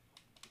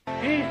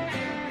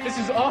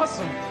This is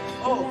awesome.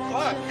 Oh,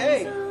 Clark,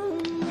 hey.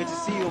 Good to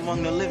see you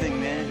among the living,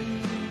 man.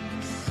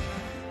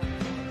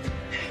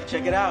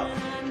 Check it out.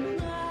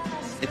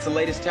 It's the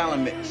latest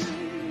talent mix.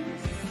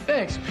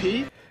 Thanks,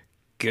 Pete.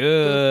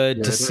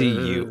 Good to see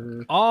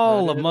you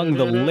all among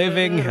the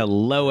living.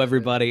 Hello,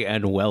 everybody,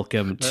 and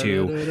welcome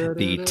to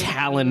the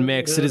Talon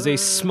Mix. It is a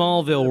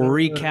Smallville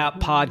recap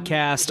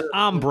podcast.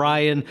 I'm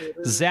Brian.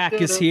 Zach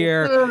is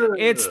here.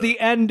 It's the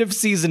end of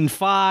season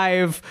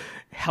 5.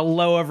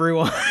 Hello,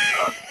 everyone.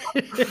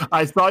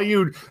 I saw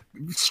you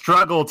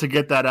struggle to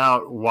get that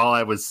out while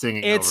I was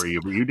singing over you,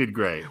 but you did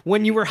great.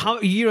 When you were,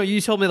 you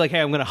told me like,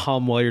 "Hey, I'm going to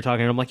hum while you're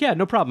talking." And I'm like, "Yeah,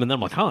 no problem." And then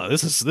I'm like, "Huh,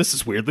 this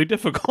is weirdly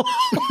difficult."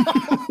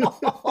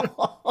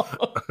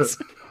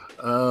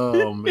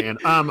 Oh man.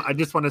 I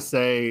just want to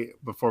say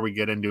before we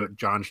get into it,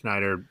 John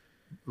Schneider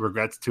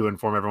regrets to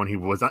inform everyone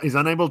he's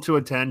unable to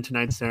attend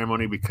tonight's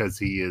ceremony because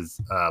he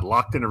is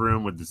locked in a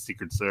room with the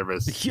Secret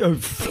Service. You're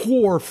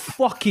for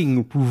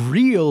fucking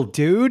real,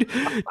 dude. We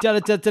have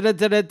a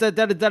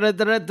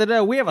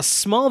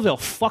Smallville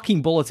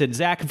fucking bulletin.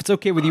 Zach, if it's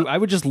okay with you, I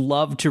would just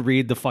love to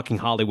read the fucking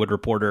Hollywood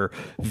Reporter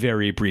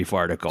very brief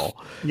article.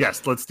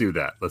 Yes, let's do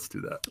that.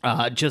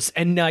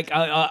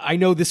 I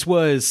know this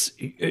was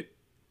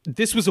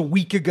a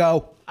week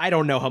ago. I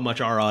don't know how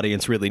much our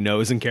audience really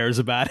knows and cares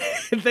about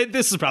it.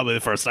 This is probably the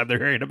first time they're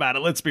hearing about it.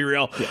 Let's be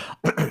real.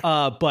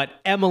 Yeah. But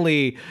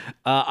Emily,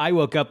 I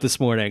woke up this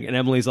morning and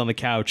Emily's on the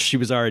couch. She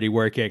was already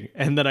working.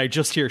 And then I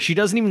just hear, she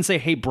doesn't even say,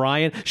 "Hey,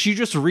 Brian." She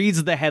just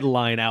reads the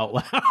headline out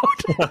loud.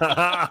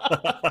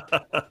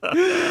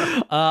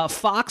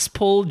 Fox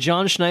pulled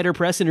John Schneider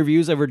press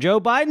interviews over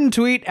Joe Biden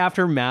tweet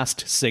after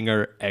Masked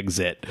Singer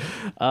exit.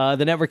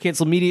 The network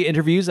canceled media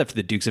interviews after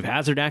the Dukes of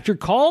Hazzard actor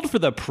called for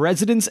the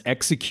president's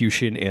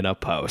execution in a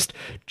post.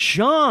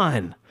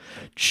 John,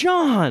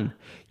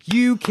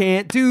 you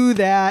can't do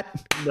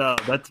that. No,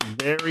 that's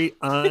very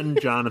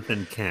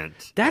un-Jonathan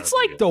Kent. That's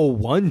like the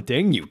one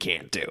thing you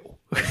can't do.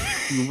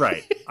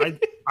 Right.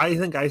 I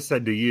think I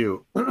said to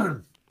you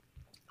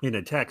in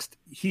a text,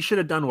 he should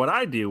have done what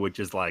I do, which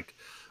is like,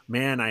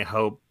 man, I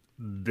hope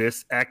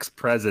this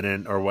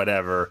ex-president or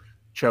whatever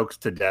chokes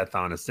to death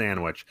on a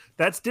sandwich.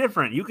 That's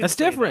different. You can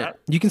say that.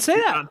 You can say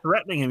You're that. not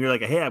threatening him. You're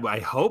like, hey, I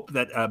hope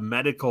that a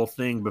medical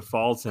thing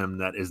befalls him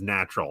that is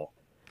natural.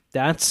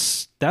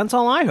 That's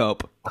all I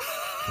hope.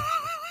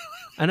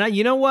 And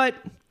you know what?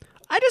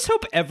 I just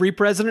hope every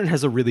president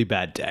has a really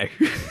bad day.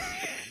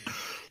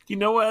 You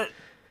know what?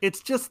 It's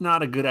just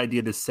not a good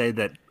idea to say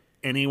that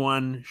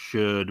anyone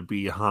should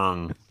be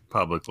hung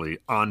publicly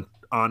on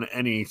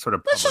any sort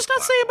of. Let's just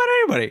not say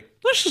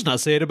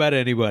it about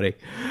anybody.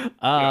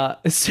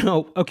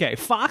 So, okay,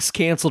 Fox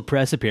canceled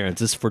press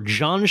appearances for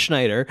John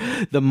Schneider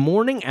the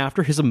morning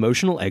after his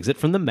emotional exit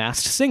from The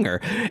Masked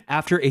Singer,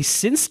 after a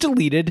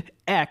since-deleted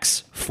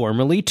X,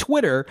 formerly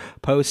Twitter,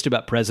 post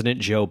about President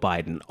Joe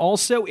Biden.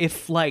 Also,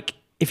 if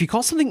you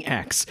call something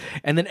X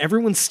and then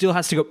everyone still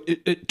has to go,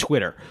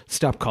 Twitter,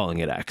 stop calling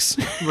it X.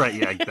 Right,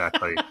 yeah,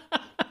 exactly.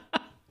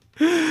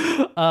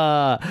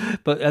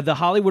 But the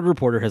Hollywood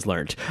Reporter has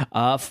learned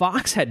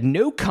Fox had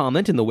no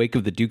comment in the wake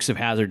of the Dukes of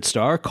Hazzard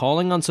star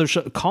calling on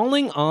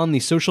the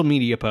social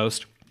media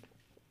post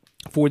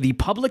for the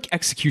public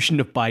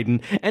execution of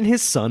Biden and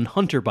his son,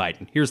 Hunter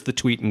Biden. Here's the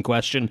tweet in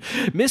question.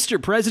 "Mr.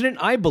 President,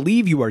 I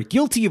believe you are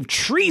guilty of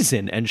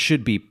treason and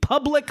should be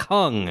public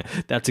hung."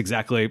 That's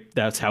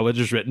how it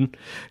is written.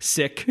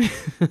 Sick.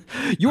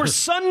 "Your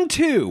son,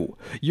 too.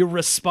 Your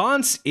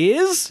response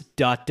is ...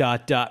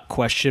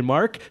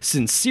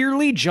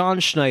 Sincerely, John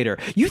Schneider."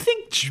 You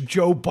think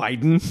Joe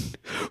Biden,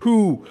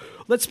 who,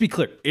 let's be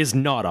clear, is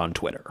not on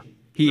Twitter.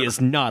 He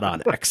is not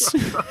on X.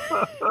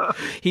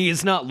 He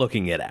is not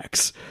looking at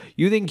X.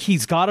 You think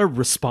he's got a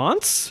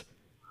response?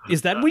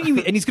 Is that what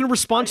and he's going to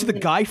respond to the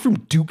guy from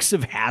Dukes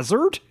of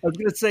Hazzard? I was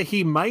going to say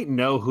he might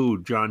know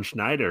who John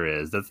Schneider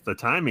is. The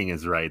timing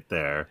is right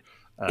there.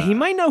 He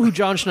might know who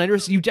John Schneider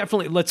is. You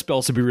definitely, let's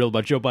also be real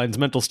about Joe Biden's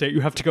mental state.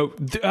 You have to go,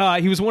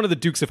 he was one of the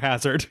Dukes of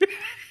Hazzard.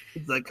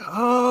 It's like,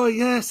 oh,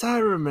 yes, I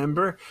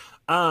remember.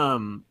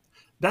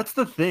 That's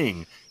the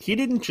thing. He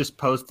didn't just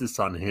post this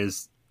on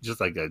his, just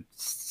like a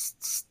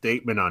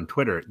statement on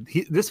Twitter.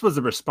 This was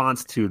a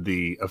response to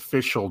the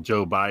official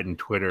Joe Biden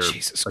Twitter.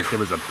 Jesus there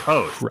was a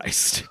post.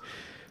 Christ.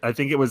 I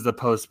think it was the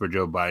post where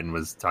Joe Biden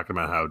was talking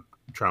about how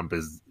Trump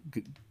is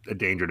a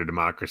danger to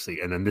democracy.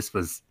 And then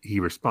he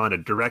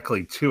responded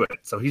directly to it.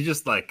 So he's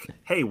just like,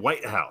 hey,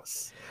 White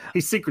House. Hey,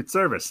 Secret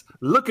Service,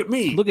 look at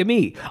me. Look at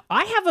me.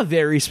 I have a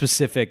very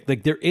specific,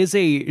 there is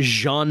a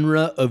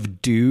genre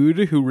of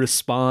dude who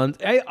responds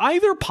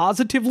either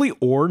positively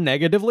or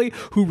negatively,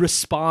 who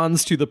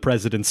responds to the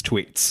president's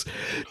tweets.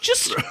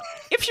 Just,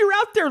 if you're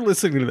out there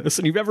listening to this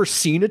and you've ever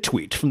seen a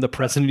tweet from the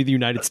president of the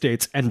United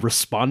States and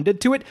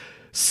responded to it,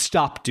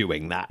 stop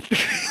doing that.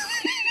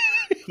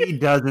 He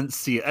doesn't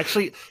see it.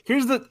 Actually,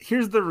 here's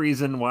the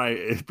reason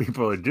why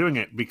people are doing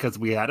it, because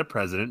we had a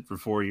president for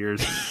 4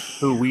 years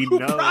who we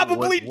know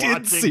probably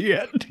did see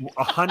it.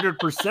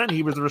 100%.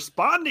 He was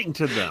responding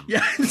to them.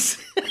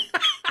 Yes.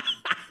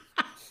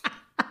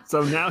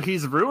 So now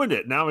he's ruined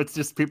it. Now it's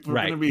just people are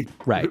Right. going to be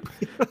Right.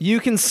 You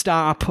can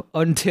stop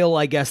until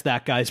I guess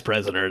that guy's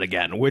president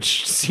again,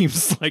 which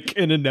seems like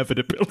an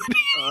inevitability.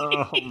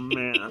 Oh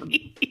man.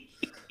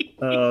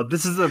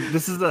 This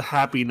is a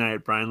happy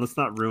night, Brian. Let's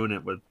not ruin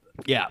it with.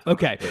 Yeah.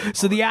 Okay.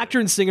 So the actor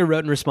and singer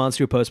wrote in response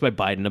to a post by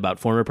Biden about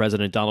former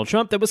President Donald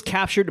Trump that was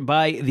captured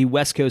by the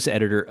West Coast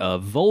editor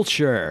of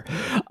Vulture.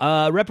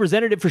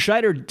 Representative for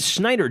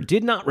Schneider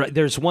did not.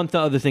 There's one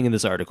other thing in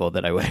this article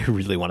that I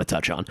really want to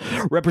touch on.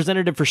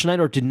 Representative for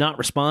Schneider did not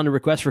respond to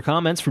requests for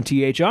comments from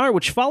THR,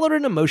 which followed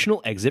an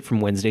emotional exit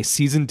from Wednesday's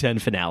season 10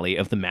 finale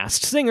of The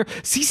Masked Singer.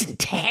 Season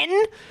 10?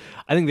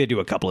 I think they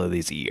do a couple of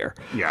these a year.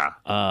 Yeah.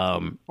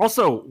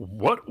 Also,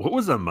 what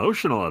was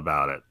emotional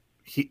about it?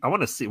 I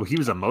want to see. He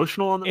was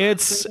emotional on the.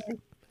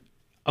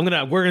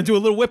 We're gonna do a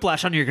little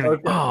whiplash on you. You're gonna.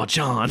 Okay. Oh,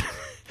 John.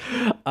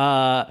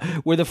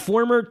 Where the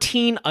former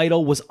teen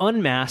idol was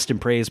unmasked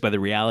and praised by the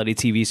reality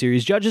TV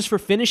series judges for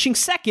finishing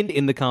second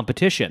in the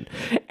competition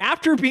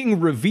after being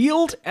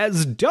revealed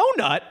as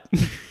Donut.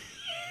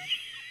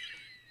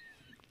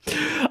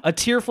 A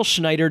tearful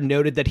Schneider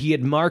noted that he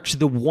had marked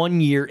the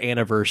 1-year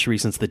anniversary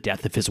since the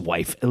death of his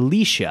wife,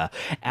 Alicia,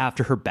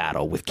 after her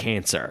battle with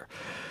cancer.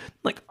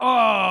 Like,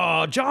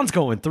 oh, John's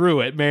going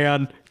through it,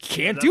 man.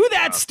 Can't do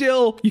that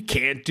still. You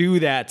can't do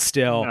that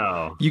still.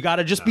 No. You got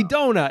to just be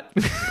Donut.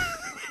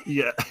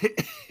 Yeah.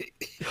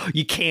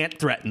 You can't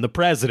threaten the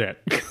president.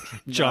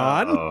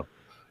 John? No.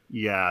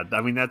 Yeah,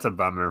 I mean, that's a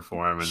bummer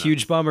for him.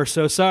 Huge bummer.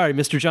 So sorry,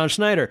 Mr. John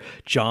Schneider.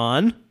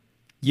 John,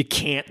 you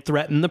can't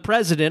threaten the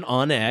president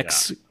on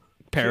X. Yeah.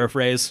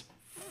 Paraphrase,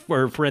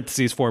 or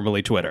parentheses,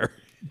 formerly Twitter.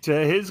 To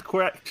his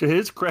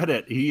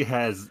credit, he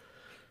has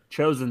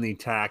chosen the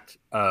tact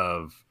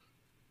of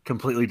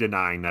completely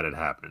denying that it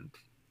happened,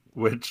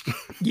 which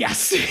yes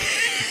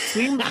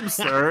seems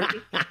absurd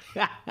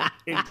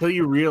until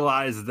you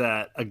realize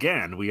that,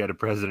 again, we had a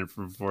president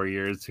for 4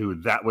 years who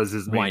that was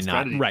his main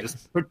strategy. Right.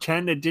 Just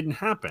pretend it didn't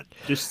happen.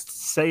 Just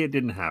say it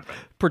didn't happen.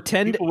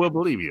 Pretend people will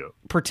believe you.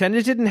 Pretend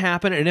it didn't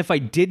happen, and if I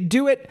did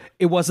do it,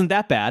 it wasn't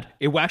that bad.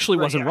 It actually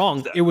wasn't wrong.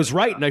 Exactly. It was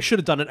right, and I should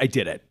have done it. I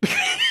did it.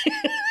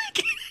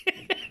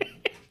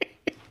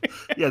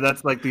 Yeah,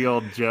 that's like the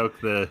old joke.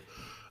 The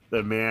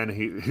man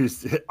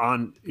who's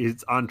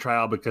on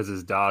trial because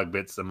his dog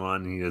bit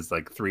someone. He has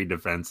like 3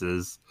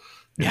 defenses.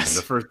 Yes.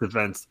 The first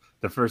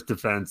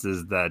defense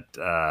is that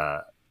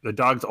the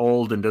dog's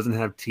old and doesn't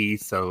have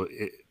teeth, so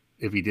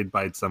if he did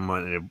bite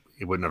someone,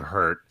 it wouldn't have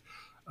hurt.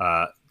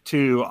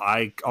 2,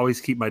 I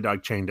always keep my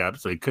dog chained up,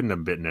 so he couldn't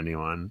have bitten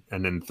anyone.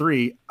 And then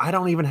 3, I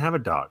don't even have a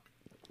dog.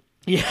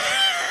 Yeah.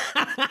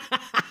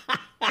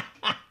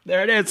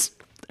 There it is.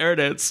 There it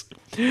is.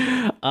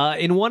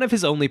 In one of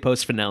his only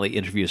post-finale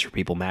interviews for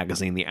People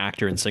magazine, the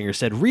actor and singer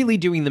said, "Really,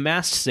 doing The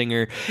Masked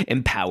Singer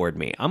empowered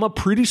me. I'm a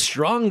pretty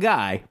strong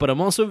guy, but I'm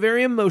also a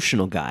very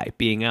emotional guy.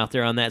 Being out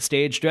there on that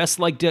stage dressed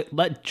like a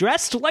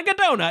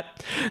donut,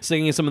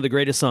 singing some of the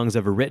greatest songs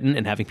ever written,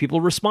 and having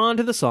people respond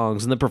to the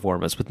songs and the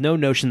performance with no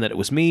notion that it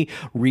was me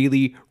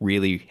really,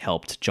 really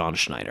helped John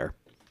Schneider."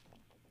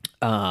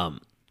 I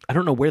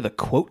don't know where the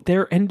quote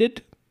there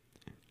ended.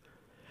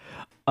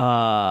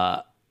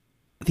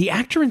 The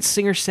actor and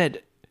singer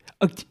said,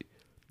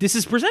 this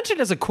is presented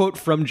as a quote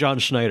from John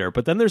Schneider,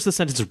 but then there's the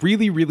sentence,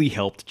 "really, really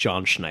helped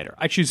John Schneider."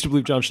 I choose to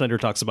believe John Schneider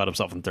talks about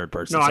himself in third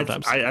person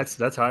sometimes.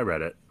 That's how I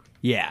read it.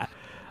 Yeah.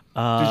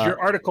 Does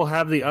your article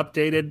have the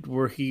updated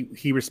where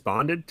he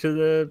responded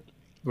to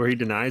where he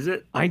denies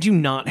it? I do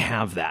not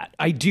have that.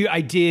 I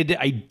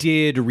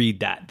did read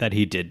that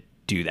he did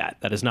do that.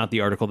 That is not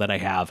the article that I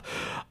have.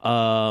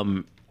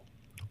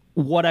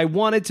 What I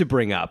wanted to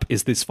bring up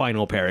is this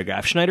final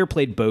paragraph. Schneider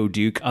played Bo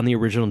Duke on the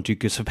original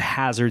Dukes of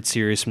Hazzard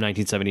series from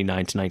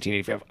 1979 to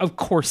 1985. Of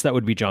course, that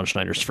would be John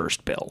Schneider's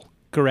first bill,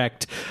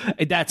 correct?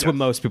 That's what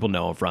most people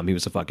know him from. He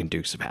was a fucking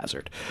Dukes of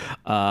Hazzard.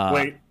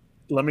 Wait,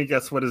 let me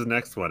guess what his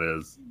next one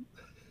is.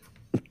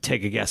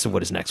 Take a guess at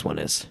what his next one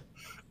is.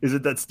 Is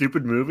it that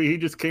stupid movie he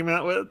just came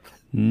out with?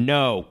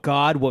 No.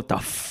 God, what the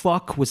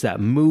fuck was that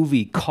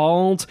movie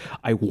called?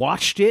 I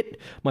watched it.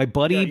 My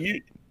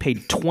buddy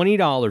paid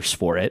 $20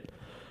 for it.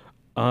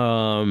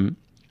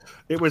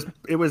 It was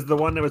the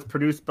one that was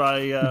produced by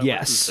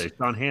yes,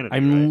 Sean Hannity.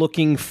 I'm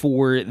looking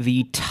for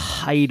the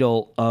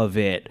title of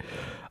it.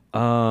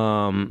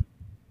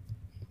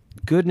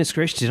 Goodness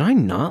gracious, did I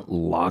not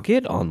log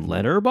it on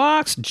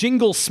Letterboxd?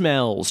 Jingle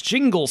Smells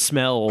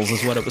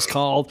is what it was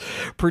called.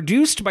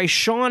 Produced by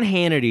Sean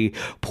Hannity,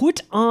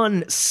 put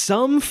on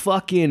some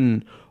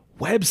fucking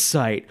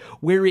website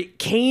where it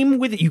came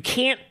with it. You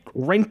can't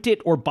rent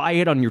it or buy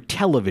it on your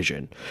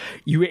television.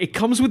 It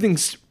comes with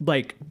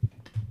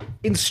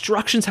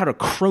instructions how to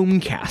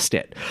Chromecast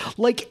it.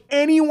 Like,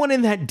 anyone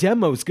in that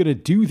demo is going to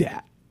do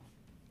that.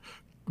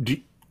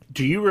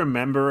 Do you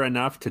remember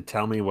enough to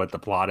tell me what the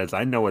plot is?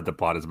 I know what the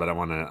plot is, but I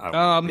want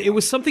to... It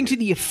was something to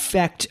the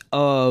effect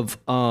of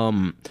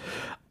John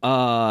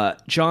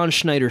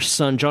Schneider's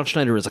son. John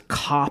Schneider is a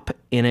cop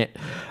in it.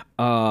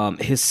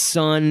 His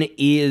son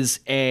is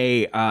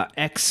a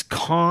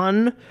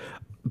ex-con,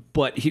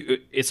 but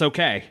it's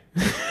okay.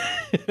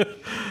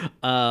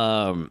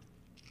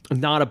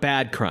 Not a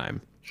bad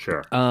crime.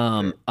 Sure.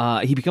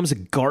 He becomes a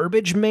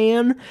garbage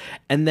man,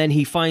 and then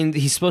he's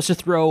supposed to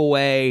throw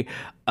away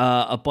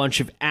a bunch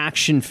of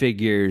action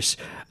figures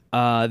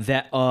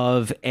that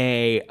of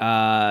a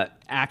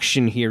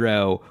action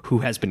hero who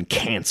has been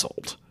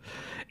canceled.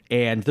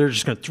 And they're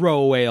just going to throw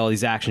away all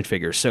these action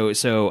figures. So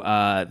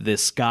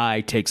this guy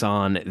takes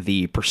on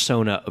the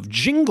persona of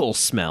Jingle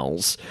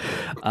Smells,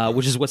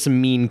 which is what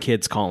some mean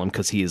kids call him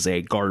because he is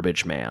a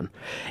garbage man.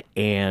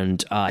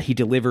 And he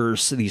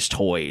delivers these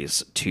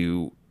toys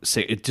to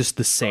say just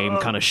the same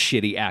kind of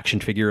shitty action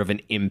figure of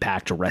an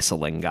Impact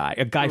Wrestling guy.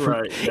 A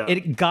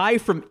guy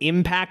from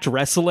Impact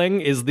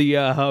Wrestling is the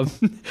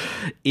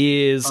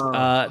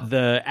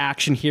the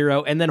action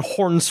hero, and then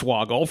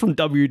Hornswoggle from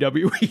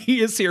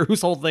WWE is here,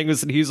 whose whole thing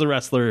is that he's a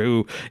wrestler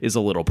who is a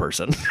little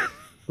person.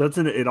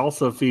 It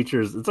also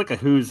features. It's like a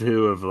who's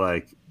who of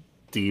like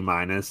D-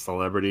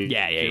 celebrity.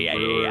 Yeah.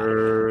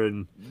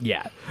 And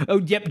Yeah. Oh,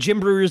 yep. Jim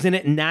Brewer's in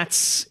it, and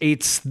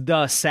it's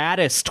the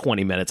saddest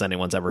 20 minutes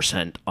anyone's ever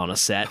spent on a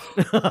set.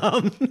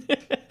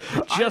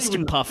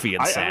 Just puffy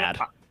and sad.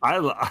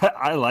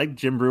 I like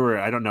Jim Brewer.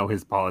 I don't know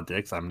his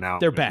politics.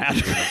 They're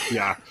bad.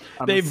 Yeah,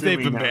 they've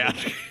been bad.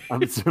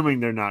 I'm assuming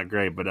they're not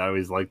great, but I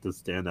always like to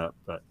stand up.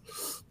 But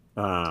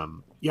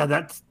yeah,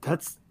 that's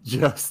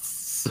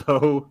just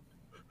so.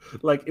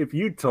 Like, if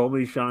you told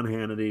me Sean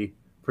Hannity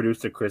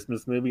produced a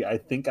Christmas movie, I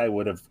think I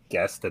would have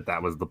guessed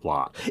that was the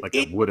plot. Like,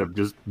 I would have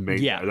just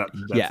made that's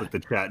like the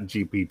Chat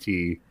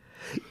GPT.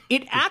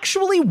 It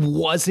actually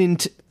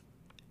wasn't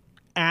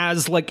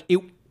as like it.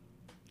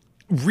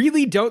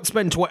 Really, don't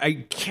spend.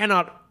 I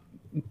cannot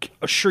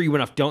assure you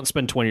enough. Don't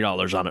spend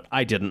 $20 on it.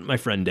 I didn't. My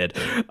friend did.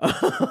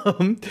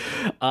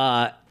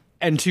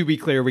 And to be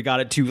clear, we got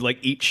it to like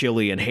eat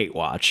chili and hate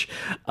watch.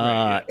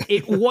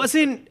 It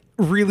wasn't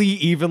really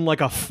even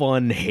like a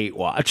fun hate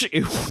watch.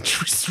 It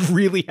just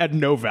really had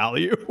no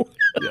value.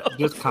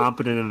 Just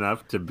competent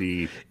enough to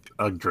be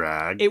a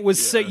drag. It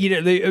was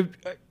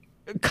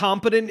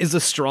competent is a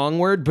strong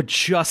word, but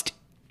just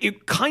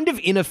kind of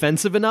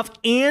inoffensive enough,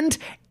 and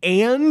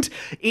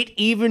it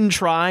even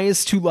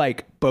tries to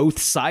like both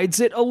sides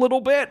it a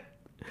little bit.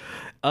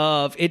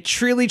 It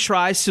truly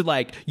tries to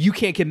like, you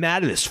can't get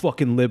mad at this,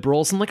 fucking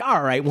liberals. I'm like,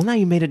 all right, well now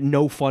you made it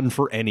no fun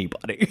for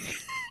anybody.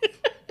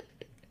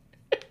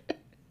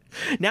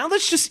 Now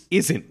this just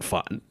isn't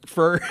fun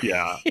for.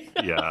 Yeah.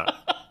 You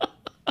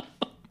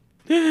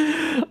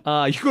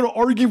gonna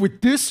argue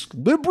with this,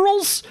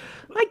 liberals?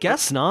 I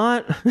guess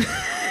not.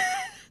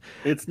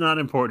 It's not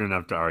important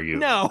enough to argue.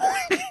 No.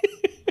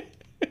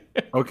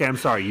 Okay, I'm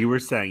sorry. You were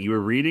saying you were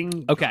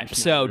reading. Okay,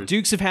 so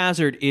Dukes of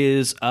Hazzard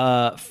is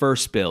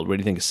first build. What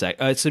do you think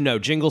of so no,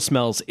 Jingle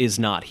Smells is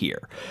not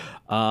here.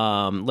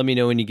 Let me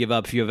know when you give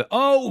up if you have.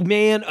 Oh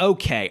man,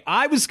 okay.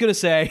 I was gonna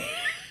say.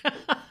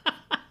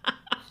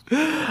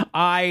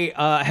 I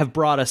have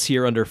brought us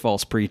here under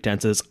false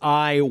pretenses.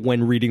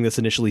 When reading this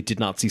initially,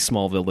 did not see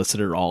Smallville listed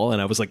at all, and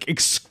I was like,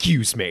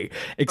 excuse me.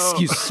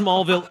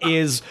 Smallville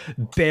is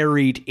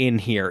buried in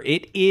here.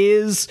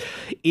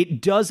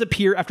 It does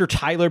appear after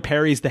Tyler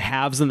Perry's The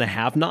Haves and the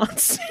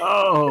Have-Nots.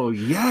 Oh,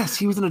 yes,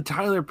 he was in a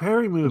Tyler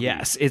Perry movie.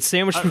 Yes, it's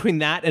sandwiched between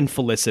that and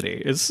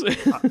Felicity.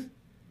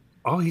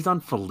 Oh, he's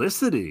on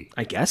Felicity.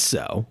 I guess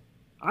so.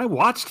 I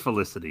watched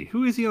Felicity.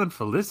 Who is he on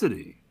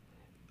Felicity?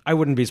 I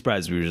wouldn't be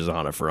surprised if he was just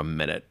on it for a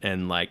minute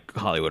and like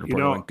Hollywood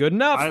Reporter went, good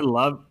enough. I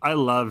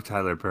love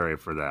Tyler Perry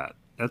for that.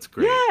 That's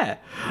great. Yeah.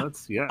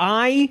 Yeah.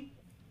 I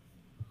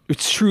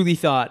truly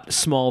thought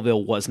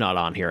Smallville was not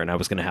on here, and I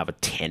was going to have a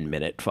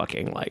 10-minute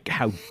fucking like,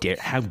 how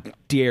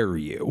dare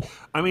you?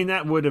 I mean,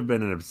 that would have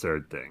been an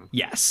absurd thing.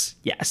 Yes.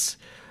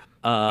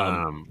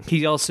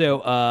 He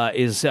also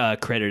is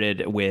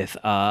credited with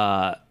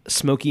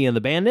Smokey and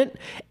the Bandit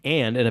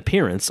and an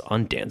appearance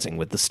on Dancing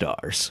with the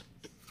Stars.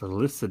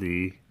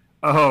 Felicity.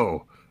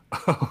 Oh,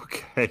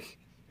 okay.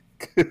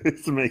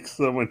 This makes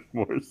so much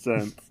more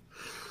sense.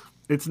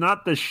 It's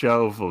not the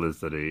show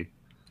Felicity.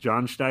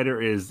 John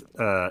Schneider is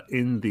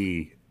in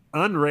the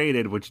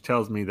unrated, which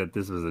tells me that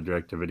this was a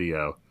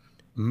direct-to-video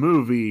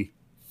movie,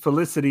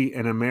 Felicity,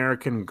 an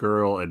American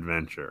Girl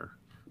Adventure.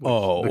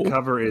 Oh. The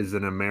cover is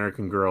an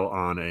American girl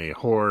on a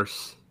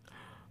horse.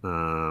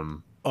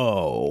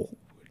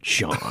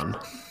 Jonathan.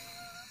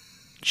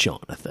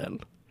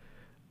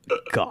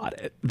 Got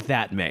it.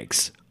 That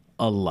makes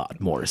a lot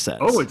more sense.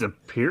 Oh, it's a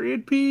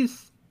period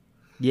piece?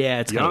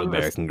 Yeah, it's kind of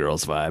American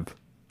Girls vibe.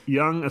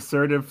 Young,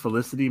 assertive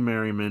Felicity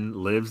Merriman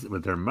lives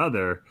with her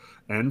mother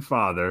and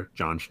father,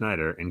 John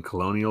Schneider, in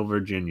colonial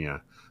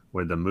Virginia,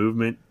 where the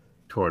movement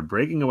toward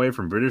breaking away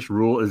from British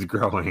rule is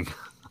growing.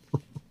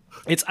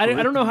 I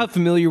don't know how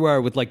familiar you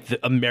are with like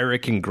the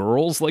American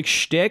Girls like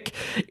shtick.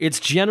 It's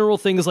general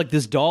things like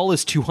this doll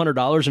is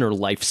 $200 and her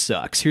life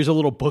sucks. Here's a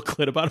little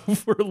booklet about how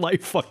her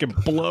life fucking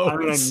blows. I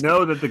mean, I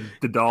know that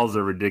the dolls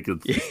are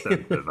ridiculously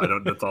expensive.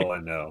 That's all I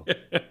know.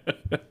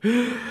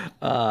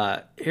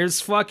 Here's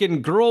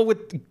fucking girl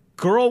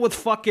with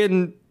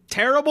fucking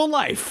terrible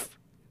life.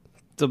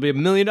 It'll be $1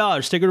 million.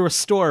 Take her to a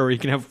store where you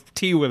can have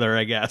tea with her,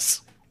 I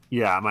guess.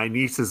 Yeah, my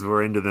nieces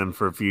were into them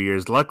for a few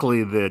years.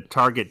 Luckily, the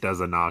Target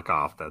does a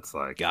knockoff that's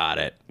like Got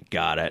it.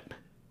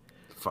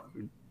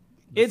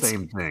 the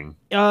same thing.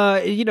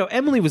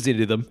 Emily was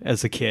into them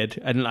as a kid,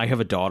 and I have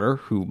a daughter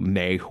who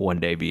may one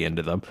day be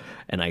into them,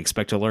 and I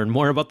expect to learn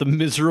more about the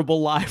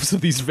miserable lives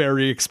of these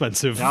very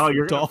expensive Now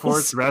you're gonna dolls.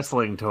 force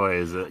wrestling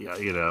toys.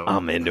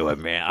 I'm into it,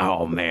 man.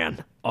 Oh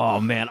man.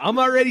 I'm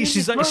already.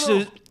 She's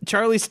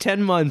Charlie's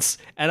 10 months,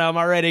 and I'm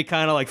already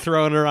kind of like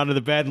throwing her onto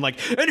the bed and like,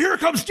 and here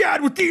comes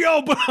Dad with the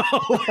elbow.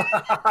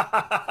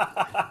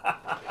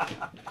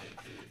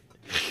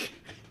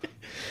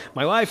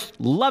 My wife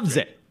loves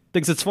it.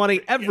 Thinks it's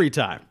funny every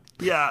time.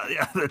 Yeah,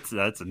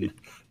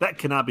 that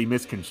cannot be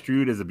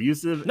misconstrued as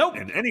abusive. Nope.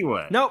 In any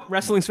way. Nope,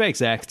 wrestling's fake,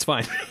 Zach. It's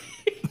fine.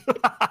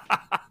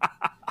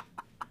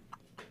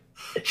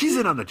 She's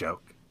in on the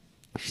joke.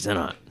 She's in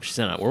on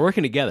it. We're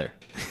working together.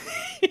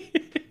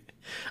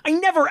 I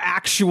never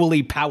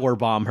actually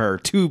powerbomb her,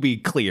 to be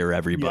clear,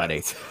 everybody.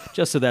 Yes.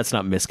 Just so that's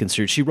not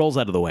misconstrued. She rolls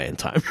out of the way in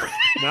time.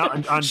 Now,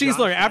 on She's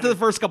John learned. After the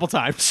first couple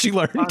times, she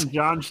learned. On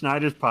John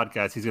Schneider's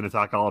podcast, he's going to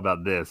talk all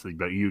about this,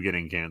 about you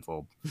getting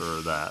canceled for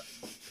that.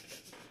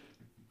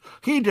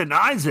 He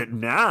denies it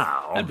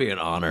now. That'd be an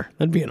honor.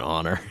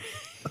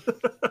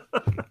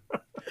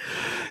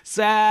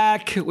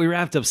 Zach, we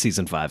wrapped up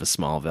season 5 of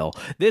Smallville.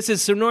 This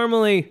is so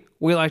normally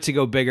we like to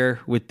go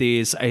bigger with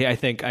these. I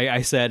think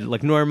I said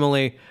like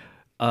normally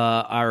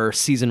our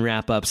season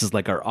wrap ups is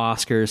like our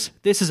Oscars.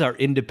 This is our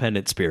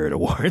Independent Spirit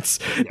Awards.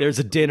 Yeah. There's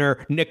a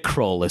dinner. Nick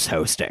Kroll is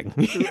hosting.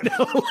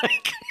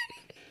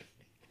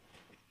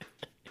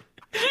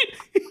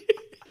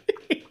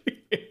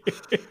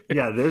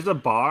 Yeah, there's a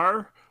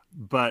bar,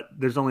 but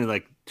there's only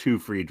like 2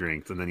 free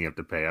drinks, and then you have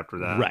to pay after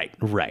that.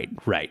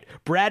 Right.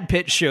 Brad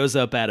Pitt shows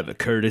up out of a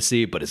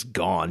courtesy, but is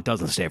gone.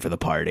 Doesn't stay for the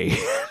party.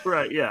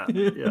 Right, yeah.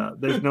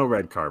 There's no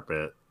red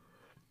carpet.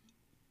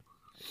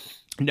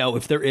 No,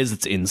 if there is,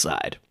 it's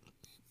inside.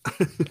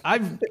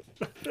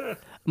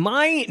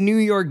 My New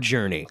York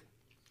journey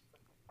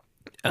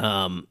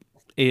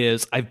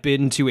is I've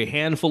been to a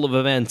handful of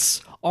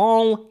events,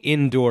 all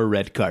indoor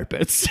red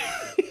carpets.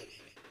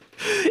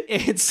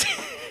 It's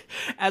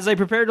as I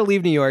prepare to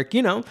leave New York,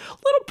 Emily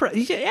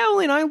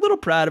and I a little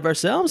proud of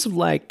ourselves of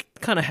like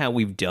kind of how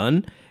we've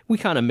done. We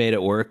kind of made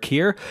it work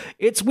here.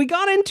 We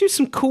got into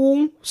some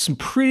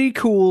pretty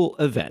cool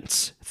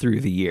events through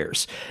the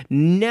years.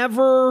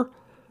 Never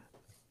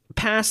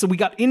past, we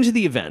got into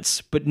the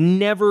events, but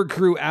never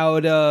grew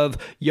out of,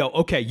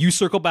 okay, you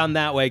circle bound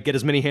that way, get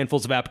as many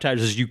handfuls of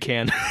appetizers as you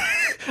can.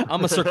 I'm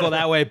gonna circle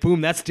that way,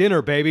 boom, that's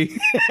dinner, baby.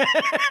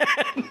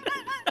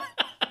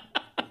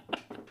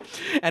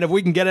 And if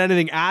we can get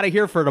anything out of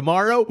here for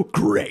tomorrow,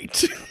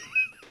 great.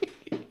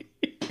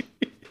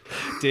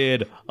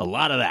 Did a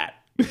lot of that.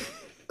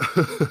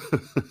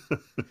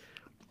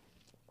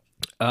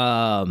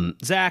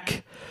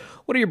 Zach,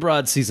 what are your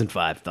broad season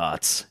 5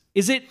 thoughts?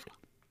 Is it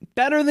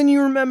better than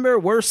you remember,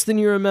 worse than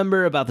you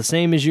remember, about the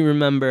same as you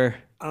remember?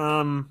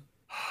 I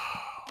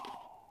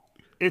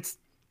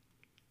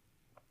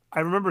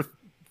remember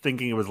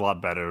thinking it was a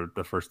lot better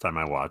the first time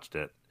I watched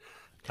it.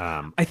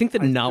 I think the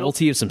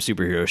novelty of some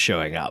superheroes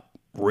showing up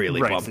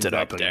really bumped it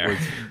up there.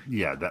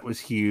 That was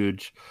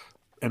huge.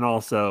 And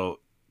also,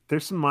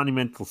 there's some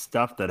monumental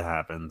stuff that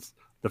happens.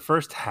 The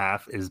first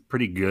half is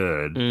pretty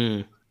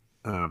good.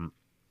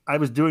 I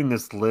was doing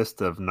this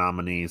list of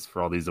nominees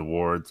for all these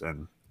awards,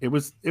 and it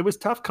was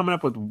tough coming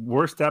up with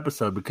worst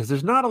episode because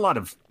there's not a lot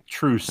of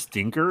true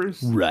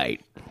stinkers.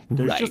 Right.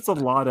 There's just a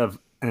lot of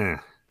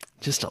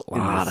just a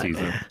lot of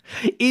season.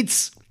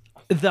 It's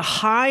the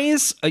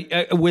highs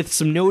with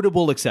some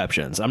notable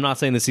exceptions. I'm not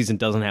saying the season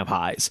doesn't have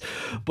highs,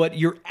 but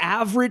your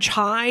average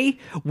high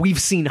we've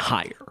seen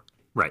higher.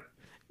 Right.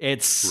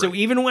 So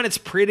even when it's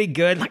pretty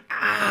good, like,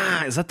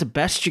 is that the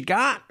best you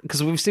got?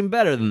 Because we've seen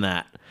better than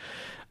that.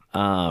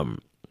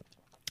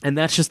 And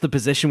that's just the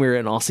position we were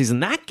in all season.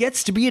 That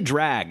gets to be a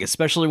drag,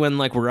 especially when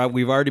like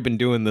we've already been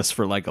doing this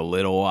for like a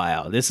little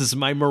while. This is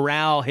my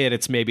morale hit.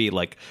 It's maybe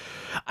like,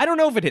 I don't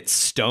know if it hits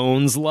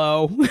Stone's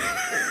low.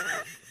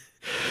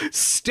 The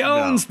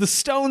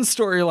Stone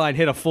storyline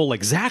hit a full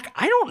like, Zach,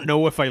 I don't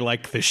know if I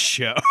like this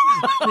show.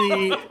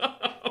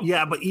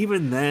 Yeah, but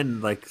even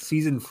then, like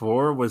season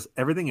 4 was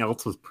everything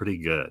else was pretty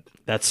good.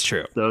 That's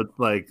true. So it's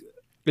like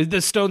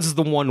the Stones is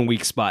the one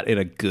weak spot in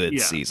a good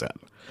season.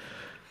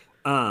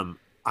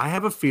 I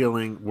have a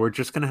feeling we're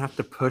just gonna have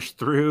to push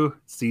through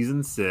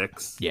season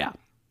 6. Yeah.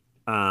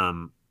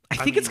 I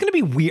think it's gonna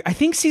be weird. I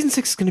think season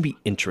 6 is gonna be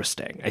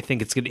interesting. I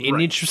think it's gonna be an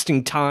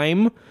interesting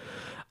time.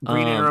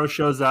 Green Arrow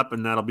shows up,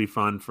 and that'll be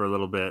fun for a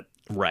little bit.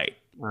 Right.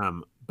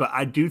 But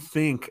I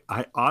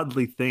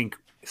oddly think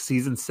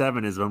season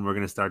 7 is when we're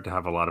going to start to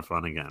have a lot of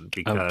fun again.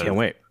 Because, can't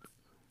wait.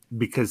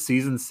 Because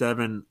season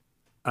 7,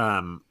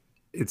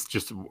 it's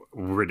just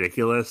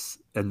ridiculous.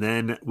 And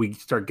then we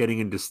start getting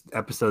into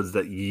episodes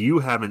that you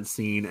haven't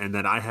seen and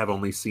that I have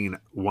only seen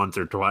once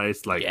or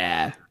twice. Like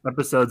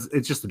episodes,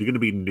 it's just going to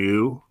be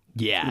new.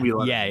 Yeah.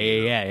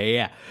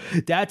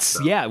 That's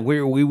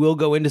we will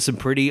go into some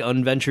pretty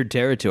unventured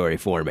territory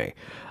for me.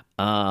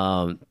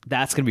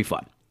 That's gonna be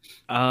fun.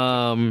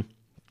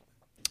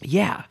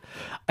 Yeah.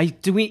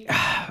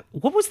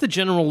 What was the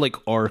general like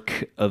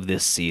arc of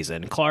this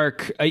season?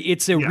 Clark,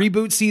 it's a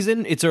reboot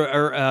season. It's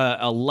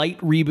a light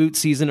reboot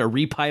season, a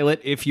repilot,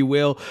 if you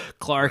will.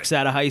 Clark's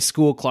out of high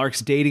school.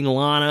 Clark's dating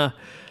Lana.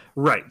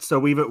 Right. So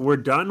we're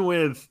done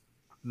with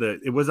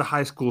it was a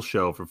high school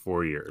show for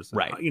 4 years.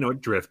 Right.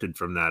 It drifted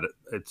from that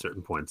at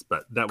certain points,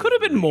 but that Could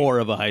have been more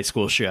of a high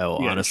school show,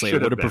 honestly. I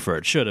would have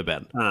preferred. Should have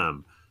been.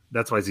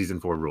 That's why season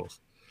 4 rules.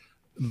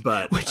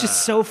 But which is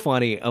so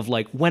funny of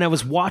like when I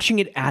was watching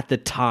it at the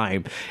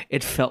time,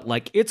 it felt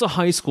like it's a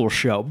high school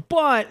show,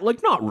 but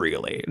like not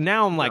really.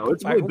 Now I'm like, no,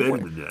 it's way better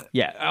than that.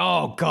 Yeah.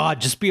 Oh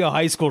God, just be a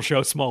high school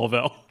show,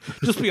 Smallville.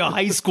 Just be a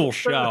high school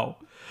show.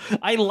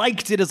 I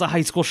liked it as a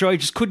high school show. I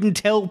just couldn't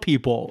tell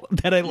people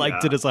that I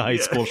liked it as a high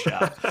school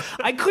show.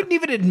 I couldn't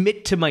even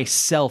admit to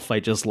myself I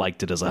just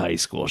liked it as a high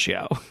school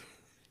show.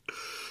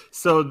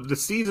 So the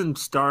season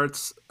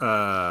starts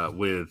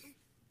with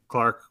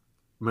Clark.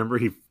 Remember,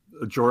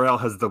 Jor-El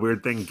has the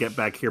weird thing, get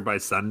back here by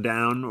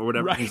sundown or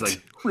whatever. Right, he's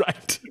like,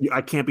 right.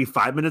 I can't be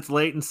 5 minutes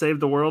late and save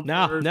the world.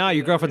 No,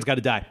 your girlfriend's got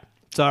to die.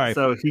 Sorry.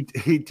 So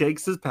he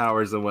takes his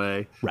powers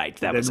away. Right.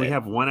 Then we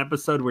have one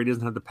episode where he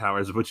doesn't have the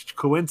powers, which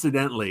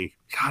coincidentally,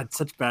 God,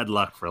 such bad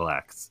luck for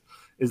Lex,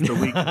 is the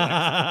week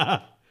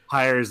Lex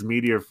hires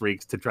meteor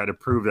freaks to try to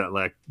prove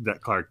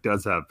that Clark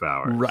does have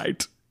powers.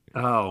 Right.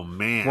 Oh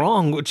man.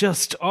 Wrong.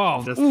 This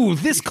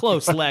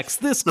close, Lex.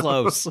 This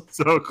close.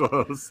 So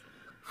close.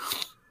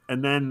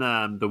 And then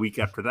the week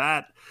after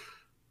that,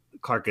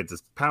 Clark gets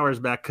his powers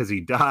back because he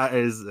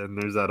dies,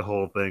 and there's that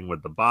whole thing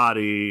with the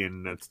body,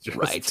 and it's just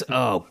right.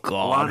 Oh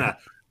God, Lana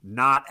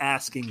not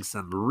asking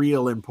some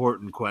real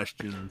important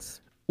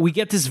questions. We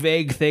get this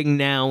vague thing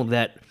now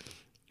that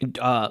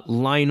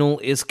Lionel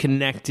is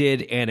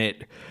connected, and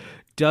it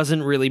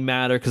doesn't really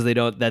matter because they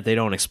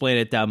don't explain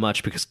it that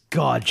much. Because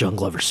God, John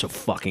Glover's so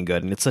fucking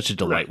good, and it's such a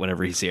delight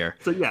whenever he's here.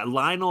 So yeah,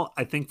 Lionel,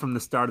 I think from the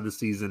start of the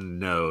season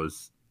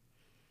knows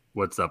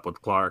what's up with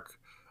Clark.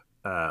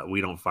 We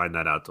don't find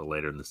that out till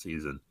later in the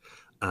season.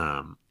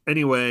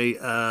 Anyway,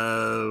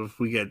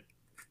 we get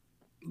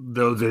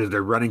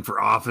they're running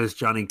for office.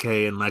 Johnny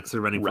K and Lex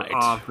are running for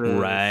office.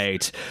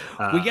 Right.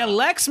 We get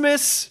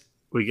Lexmas.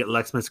 We get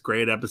Lexmas.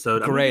 Great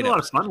episode. Great. A lot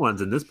of fun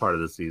ones in this part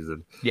of the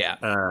season.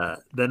 Yeah.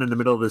 Then in the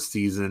middle of this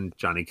season,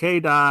 Johnny K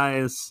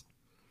dies.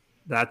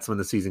 That's when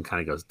the season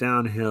kind of goes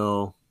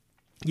downhill.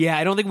 Yeah,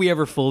 I don't think we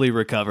ever fully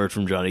recovered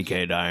from Johnny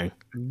K dying.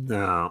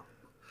 No.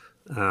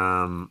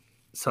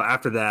 So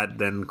after that,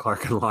 then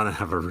Clark and Lana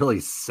have a really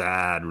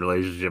sad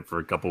relationship for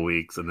a couple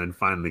weeks, and then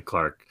finally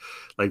Clark,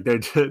 like they're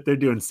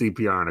doing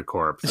CPR on a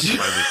corpse, and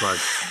finally Clark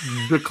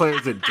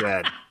declares it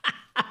dead.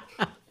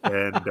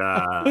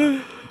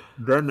 And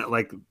then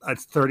like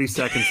it's 30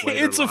 seconds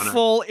later,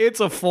 it's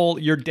a full.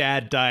 Your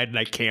dad died, and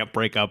I can't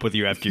break up with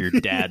you after your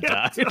dad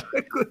died.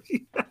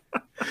 Exactly.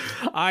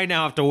 I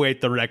now have to wait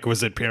the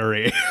requisite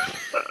period.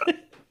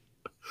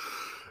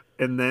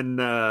 And then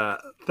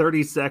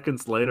 30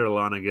 seconds later,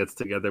 Lana gets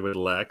together with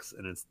Lex,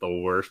 and it's the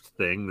worst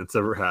thing that's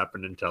ever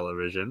happened in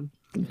television.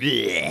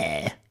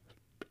 And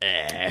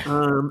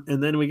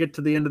then we get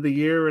to the end of the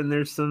year, and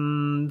there's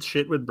some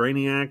shit with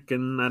Brainiac,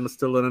 and I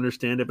still don't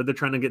understand it, but they're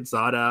trying to get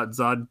Zod out.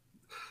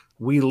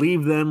 We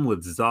leave them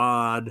with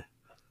Zod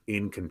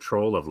in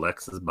control of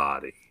Lex's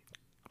body.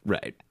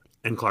 Right.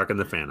 And Clark in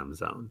the Phantom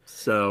Zone.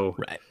 So,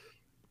 right.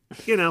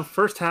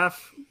 First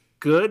half,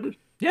 good.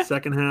 Yeah.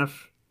 Second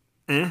half,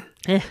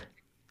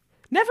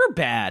 Never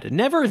bad.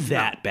 Never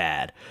that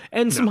bad.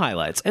 And some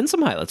highlights.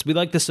 We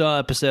like the Saw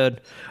episode.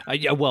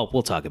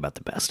 We'll talk about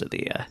the best of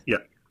the... Yeah.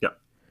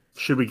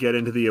 Should we get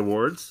into the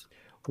awards?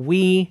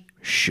 We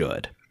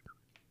should.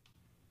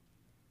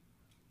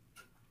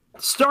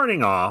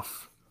 Starting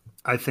off,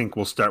 I think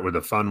we'll start with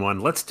a fun one.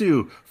 Let's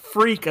do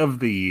Freak of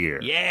the Year.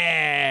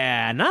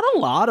 Yeah. Not a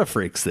lot of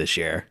freaks this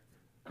year.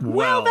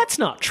 Well, that's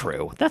not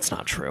true.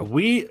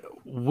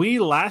 We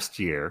last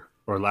year,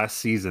 or last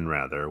season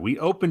rather, we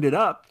opened it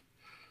up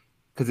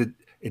because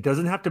it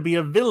doesn't have to be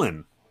a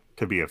villain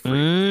to be a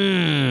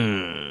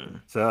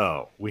freak.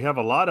 So we have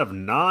a lot of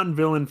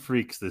non-villain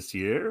freaks this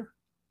year.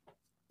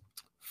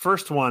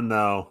 First one,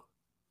 though,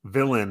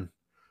 villain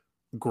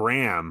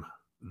Graham,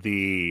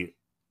 the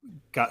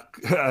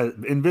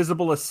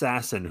invisible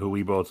assassin who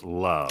we both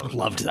love.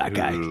 Loved that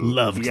guy.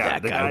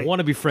 That guy. I want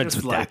to be friends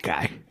with that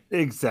guy.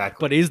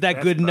 Exactly. But is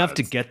that good enough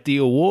to get the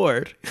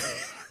award?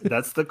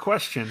 That's the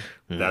question.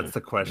 The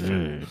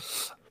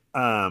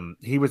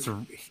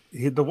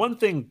one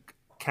thing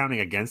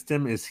counting against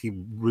him is he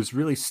was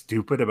really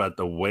stupid about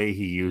the way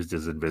he used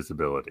his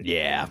invisibility.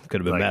 Yeah, could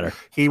have been better.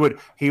 He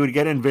would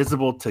get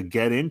invisible to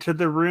get into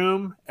the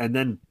room and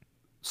then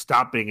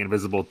stop being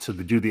invisible to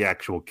do the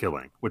actual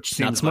killing, which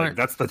seems like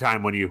that's the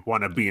time when you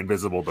want to be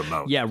invisible the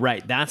most. Yeah,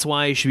 right. That's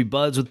why you should be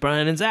buds with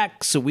Brian and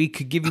Zach, so we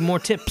could give you more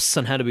tips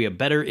on how to be a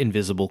better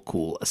invisible,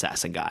 cool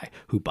assassin guy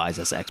who buys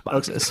us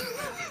Xboxes.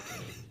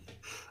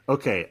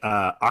 Okay,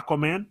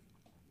 Aquaman?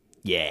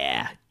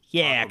 Yeah,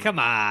 come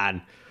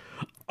on.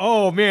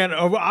 Oh man,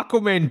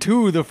 Aquaman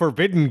 2, The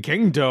Forbidden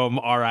Kingdom,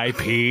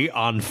 R.I.P.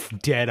 on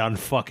dead on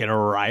fucking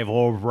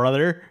arrival,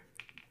 brother.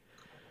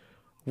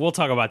 We'll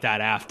talk about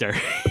that after.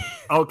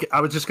 Okay,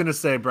 I was just gonna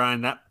say, Brian,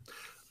 that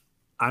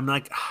I'm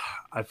like,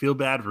 I feel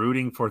bad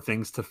rooting for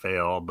things to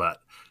fail, but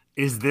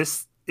is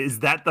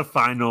that the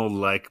final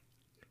like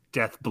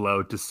death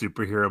blow to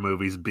superhero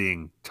movies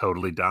being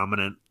totally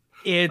dominant?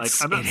 It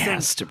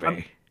has to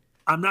be.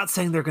 I'm not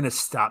saying they're going to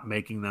stop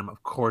making them.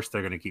 Of course,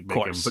 they're going to keep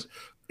making them, but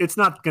it's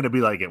not going to be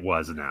like it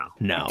was now.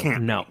 No.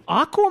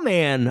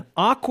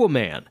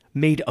 Aquaman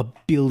made $1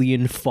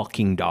 billion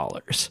fucking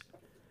dollars.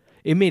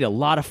 It made a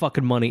lot of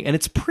fucking money, and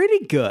it's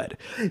pretty good.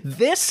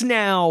 This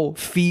now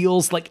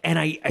feels like, and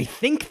I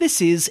think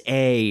this is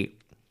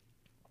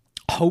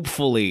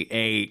hopefully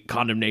a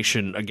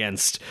condemnation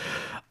against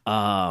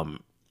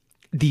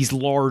these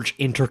large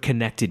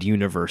interconnected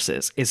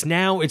universes. It's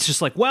just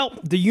like, well,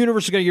 the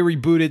universe is going to get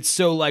rebooted,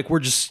 so like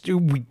we're just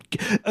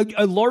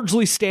a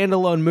largely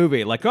standalone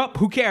movie. Like, oh,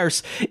 who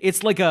cares?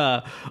 It's like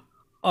a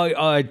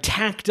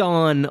tacked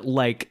on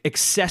like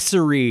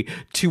accessory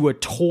to a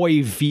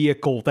toy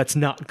vehicle that's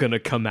not going to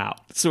come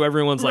out. So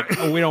everyone's like,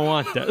 oh, we don't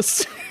want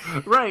this.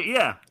 Right?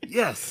 Yeah.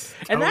 Yes.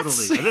 And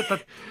totally.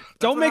 that's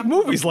don't make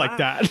movies like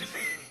that.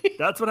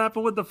 That's what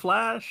happened with The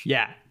Flash.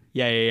 Yeah.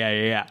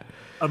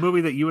 A movie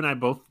that you and I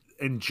both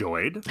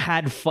enjoyed.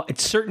 Had fun. It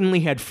certainly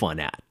had fun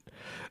at.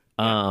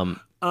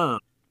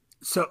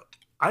 So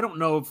I don't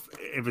know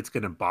if it's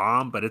going to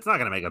bomb, but it's not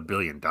going to make $1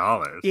 billion.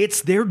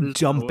 They're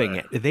dumping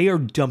it. They are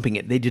dumping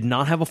it. They did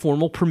not have a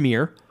formal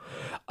premiere.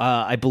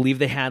 I believe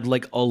they had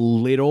like a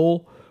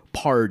little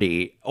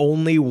party.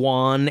 Only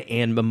Wan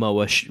and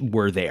Momoa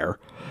were there.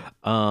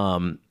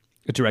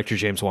 Director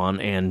James Wan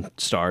and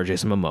star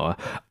Jason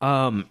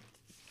Momoa.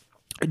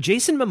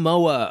 Jason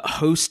Momoa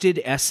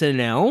hosted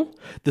SNL.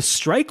 The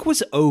strike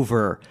was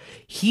over.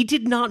 He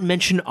did not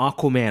mention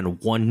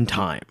Aquaman one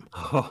time.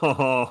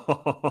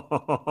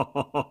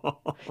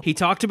 He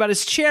talked about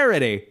his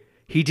charity.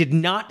 He did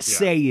not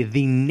say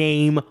the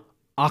name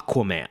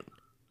Aquaman.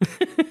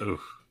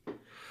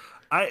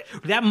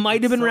 That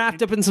might have been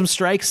wrapped up in some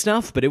strike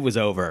stuff, but it was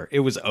over.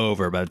 It was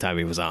over by the time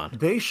he was on.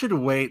 They should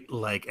wait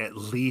like at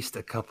least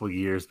a couple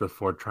years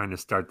before trying to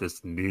start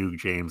this new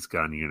James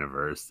Gunn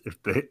universe.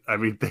 They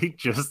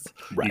just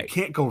you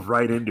can't go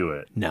right into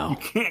it. No, you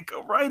can't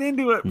go right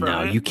into it,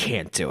 Brian. No, you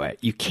can't do it.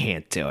 You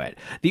can't do it.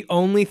 The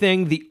only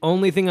thing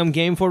I'm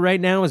game for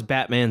right now is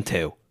Batman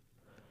 2.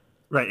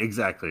 Right,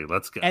 exactly.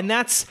 Let's go. And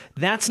that's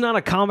not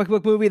a comic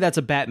book movie. That's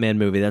a Batman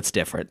movie. That's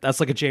different. That's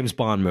like a James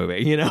Bond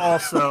movie, you know?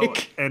 Also,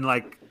 and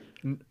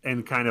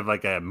kind of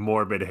like a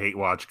morbid hate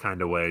watch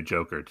kind of way,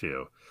 Joker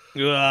too.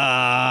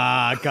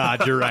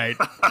 God, you're right.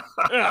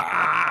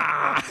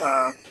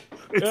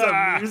 It's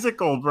a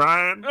musical,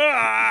 Brian. It's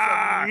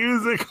a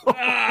musical.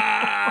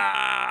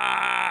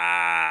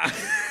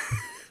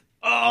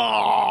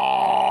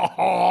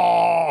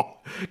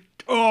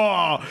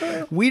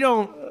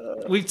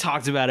 We've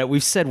talked about it.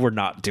 We've said we're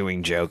not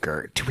doing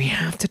Joker. Do we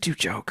have to do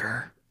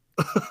Joker?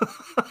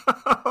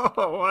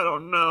 I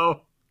don't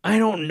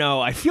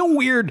know. I feel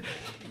weird.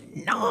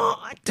 No,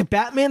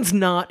 Batman's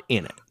not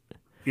in it.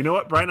 You know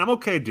what, Brian? I'm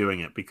okay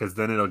doing it because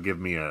then it'll give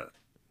me a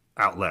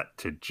outlet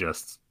to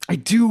just. I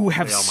do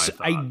have.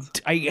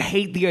 I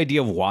hate the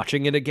idea of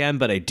watching it again,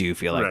 but I do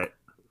feel like. Right.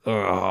 Do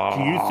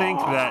you think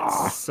that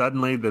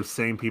suddenly the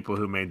same people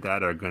who made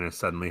that are going to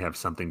suddenly have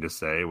something to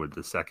say with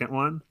the second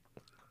one?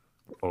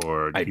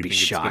 Or do you think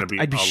it's going to be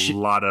a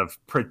lot of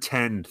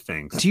pretend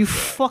things? Do you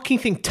fucking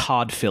think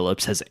Todd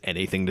Phillips has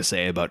anything to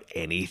say about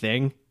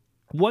anything?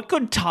 What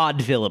could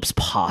Todd Phillips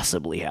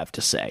possibly have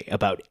to say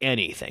about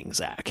anything,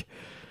 Zach?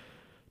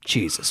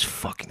 Jesus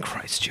fucking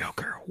Christ,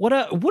 Joker. What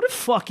a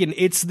fucking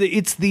it's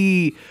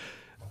the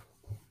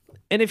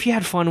and if you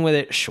had fun with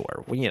it,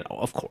 sure. Well, you know,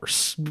 of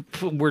course.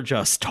 We're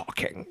just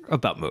talking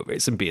about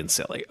movies and being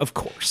silly. Of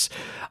course.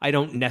 I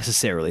don't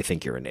necessarily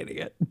think you're an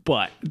idiot.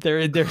 But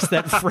there's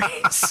that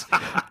phrase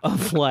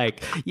of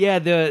like, yeah,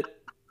 the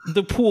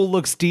pool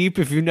looks deep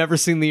if you've never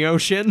seen the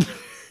ocean.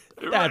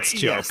 That's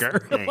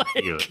Joker. Yes,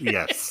 thank you.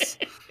 Yes.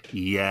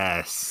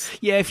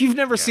 Yeah, if you've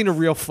never seen a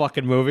real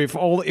fucking movie, if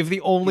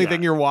the only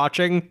thing you're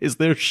watching is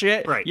their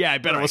shit, yeah, I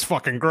bet it was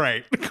fucking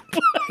great.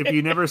 If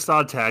you never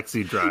saw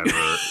Taxi Driver,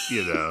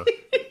 you know.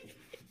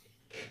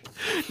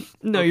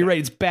 No, you're right.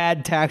 It's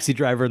bad Taxi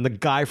Driver, and the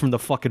guy from the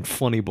fucking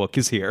Funny Book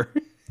is here.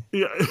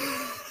 Yeah.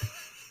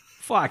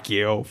 Fuck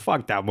you.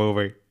 Fuck that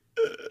movie.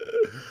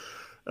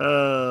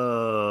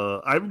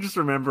 I just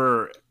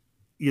remember,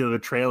 you know, the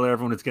trailer,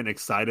 everyone was getting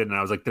excited, and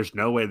I was like, there's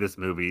no way this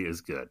movie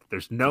is good.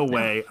 There's no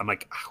way. I'm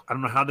like, I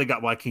don't know how they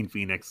got Joaquin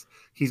Phoenix.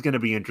 He's going to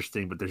be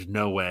interesting, but there's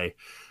no way.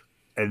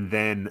 And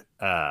then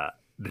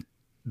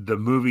the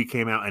movie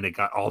came out, and it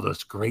got all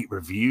those great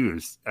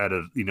reviews out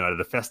of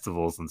the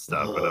festivals and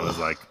stuff. And I was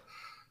like,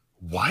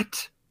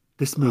 what?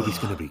 This movie's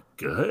going to be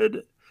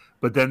good?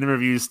 But then the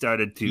reviews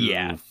started to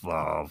Yeah.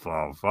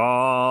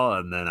 fall,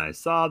 and then I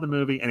saw the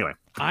movie. Anyway,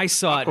 I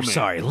saw it. Aquaman.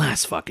 Sorry,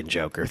 last fucking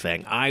Joker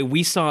thing.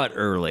 We saw it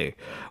early.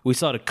 We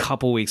saw it a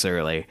couple weeks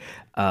early.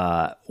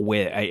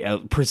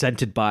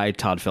 Presented by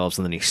Todd Phillips,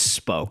 and then he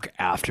spoke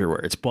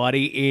afterwards.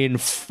 Buddy, in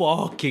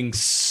fucking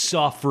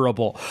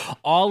sufferable.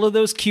 All of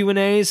those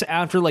Q&As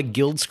after like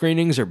guild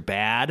screenings are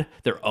bad.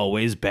 They're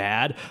always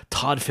bad.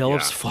 Todd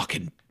Phillips, Yeah.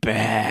 fucking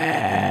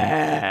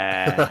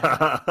bad.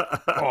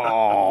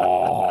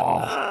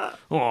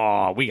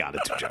 Oh, we got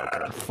it to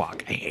Joker.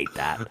 Fuck, I hate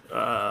that.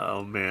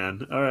 oh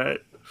man, all right.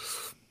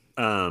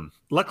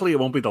 Luckily, it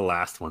won't be the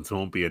last one, so it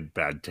won't be a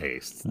bad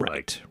taste.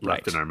 Right,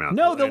 left in our mouth.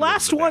 No, We'll the end with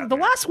last one. The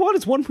Batman. last one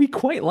is one we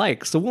quite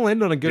like, so we'll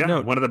end on a good Yeah,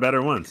 note. one of the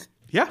better ones.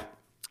 Yeah,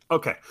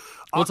 Okay,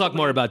 we'll talk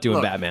more about doing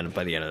look, Batman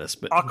by the end of this.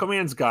 But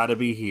Aquaman's got to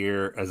be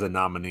here as a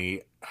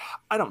nominee.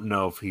 I don't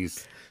know if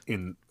he's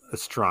in a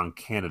strong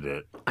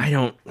candidate. I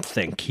don't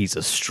think he's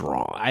a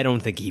strong. I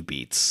don't think he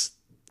beats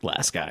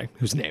last guy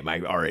whose name I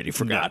already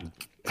forgot.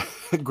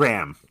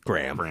 Graham.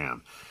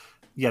 Graham.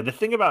 Yeah, the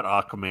thing about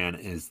Aquaman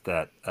is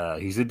that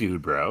he's a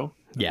dude, bro.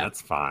 and Yeah.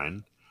 that's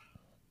fine.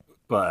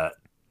 But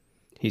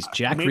He's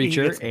Jack maybe he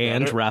Reacher gets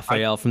and better.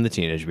 Raphael from the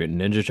Teenage Mutant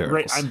Ninja Turtles.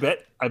 right,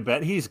 I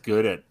bet he's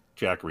good at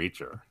Jack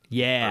Reacher.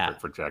 Yeah,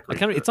 Perfect for Jack I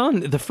kind of, Reacher. it's on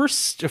the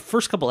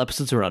first couple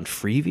episodes are on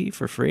Freevee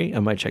for free. I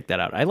might check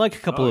that out. I like a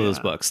couple of those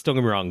yeah. books. Don't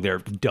get me wrong, they're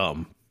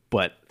dumb,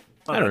 but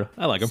I don't know.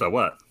 I like them. So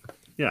what?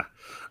 Yeah.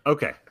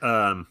 Okay.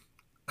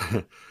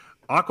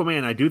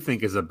 Aquaman, I do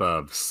think is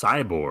above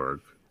Cyborg,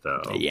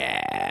 though.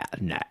 Yeah,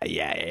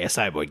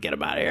 Cyborg, get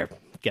him out of here.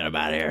 Get him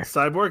out of here.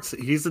 Cyborg's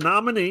he's a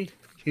nominee.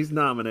 He's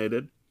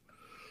nominated.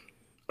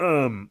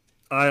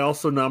 I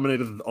also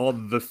nominated all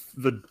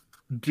the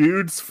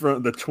dudes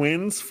from the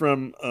twins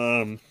from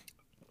the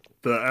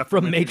From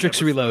aforementioned Matrix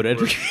episode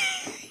Reloaded.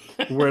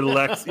 where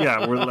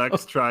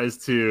Lex tries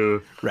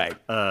to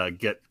Right.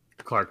 get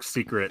Clark's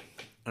secret.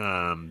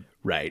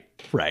 Right.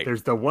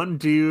 There's the one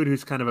dude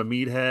who's kind of a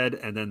meathead,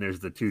 and then there's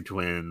the two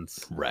twins.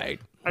 Right.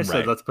 I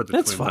said let's put the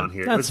That's twins fun. on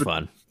here. That's But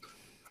fun.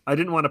 I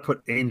didn't want to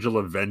put Angel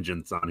of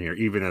Vengeance on here,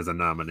 even as a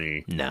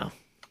nominee. No.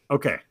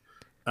 Okay.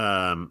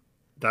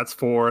 That's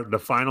for the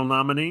final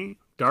nominee,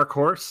 Dark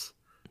Horse,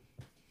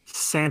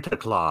 Santa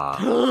Claus.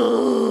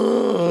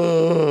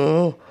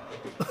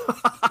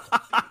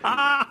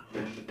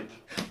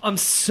 I'm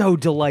so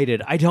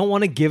delighted. I don't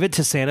want to give it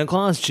to Santa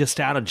Claus just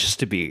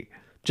to be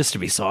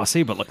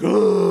saucy, but like,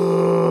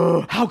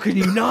 how can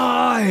you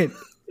not?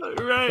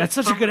 Right. That's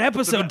such a good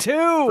episode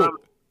too.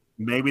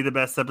 Maybe the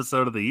best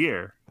episode of the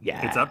year.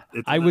 Yeah, It's up.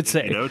 It's I would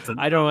say it's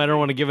I don't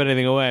want to give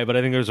anything away, but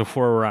I think there's a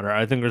forerunner.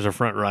 I think there's a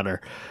front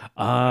runner.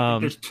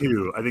 there's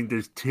two. I think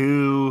there's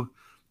two.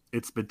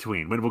 It's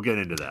between. When we'll get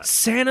into that.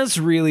 Santa's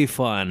really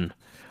fun.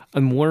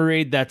 I'm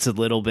worried that's a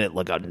little bit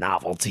like a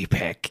novelty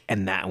pick,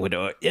 and that would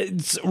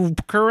it's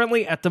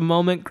currently at the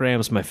moment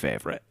Graham's my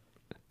favorite.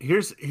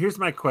 Here's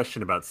my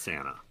question about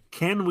Santa.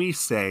 Can we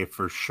say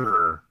for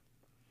sure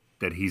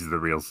that he's the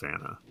real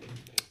Santa?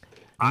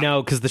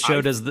 No, because the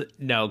show does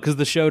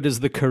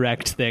the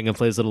correct thing and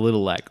plays it a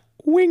little like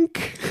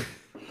wink.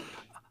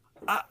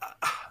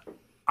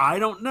 I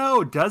don't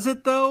know. Does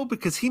it though?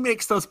 Because he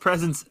makes those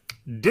presents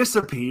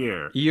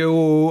disappear.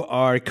 You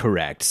are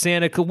correct.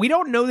 Santa. We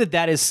don't know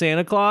that is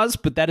Santa Claus,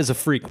 but that is a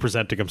freak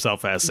presenting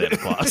himself as Santa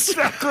Claus.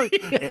 Exactly.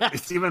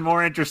 It's even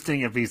more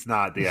interesting if he's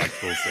not the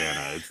actual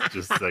Santa. It's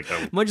just like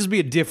a Might just be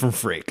a different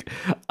freak.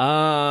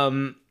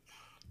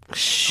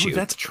 Shoot.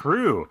 that's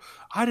true.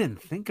 I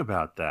didn't think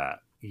about that.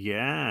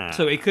 Yeah.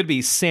 So it could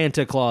be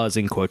Santa Claus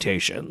in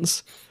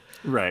quotations.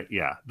 Right,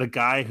 yeah. The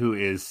guy who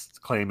is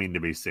claiming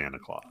to be Santa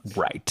Claus.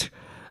 Right.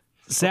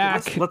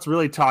 Zach. Let's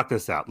really talk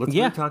this out. Let's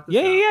yeah. really talk this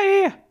Yeah, out.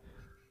 yeah.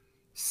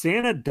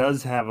 Santa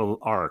does have an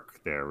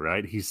arc there,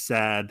 right? He's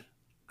sad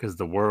because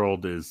the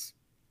world is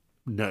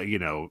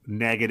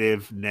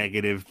negative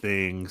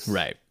things.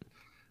 Right.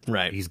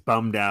 He's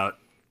bummed out.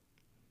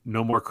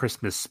 No more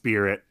Christmas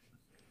spirit.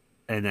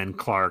 And then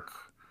Clark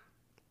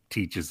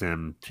teaches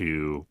him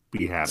to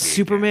be happy.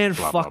 Superman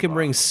again, blah, blah, fucking blah.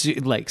 brings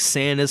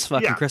Santa's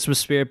fucking Yeah. Christmas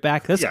spirit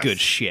back. That's Yes. good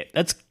shit.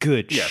 That's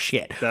good Yes,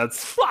 shit.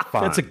 That's Fuck.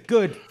 fine. That's a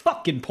good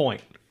fucking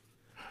point.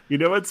 You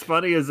know what's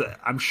funny is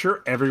I'm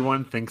sure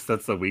everyone thinks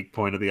that's the weak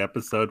point of the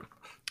episode.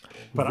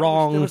 But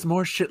Wrong. there was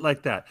more shit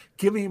like that.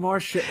 Give me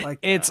more shit like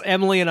It's that.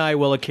 Emily and I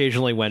will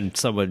occasionally when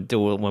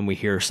we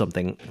hear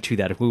something to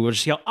that, we will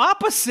just yell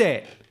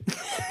opposite.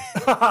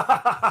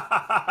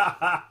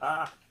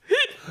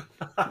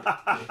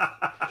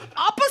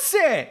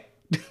 Opposite.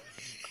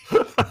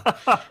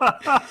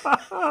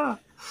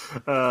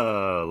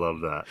 Oh, I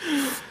love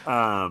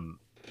that.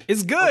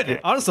 It's good.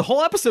 Honestly, the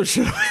whole episode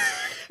should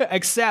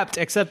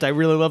except I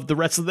really loved the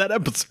rest of that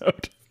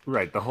episode.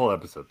 Right, the whole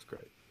episode's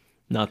great.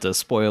 Not to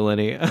spoil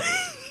any.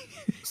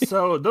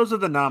 So those are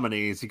the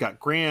nominees. You got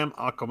Graham,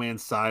 Aquaman,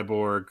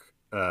 Cyborg,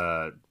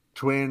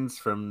 twins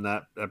from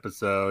that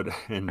episode,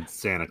 and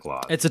Santa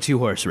Claus. It's a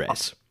 2-horse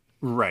race.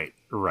 Right.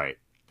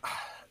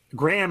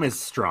 Graham is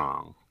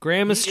strong.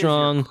 Graham is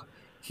strong.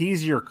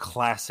 He's your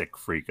classic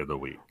freak of the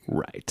week.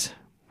 Right.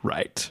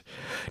 Right.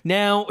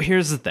 Now,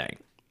 here's the thing.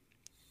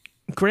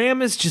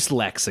 Graham is just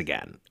Lex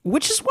again,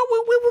 which is what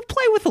we will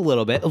play with a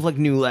little bit of like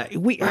new Lex.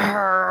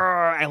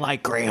 I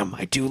like Graham.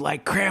 I do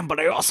like Graham, but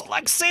I also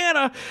like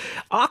Santa.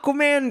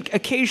 Aquaman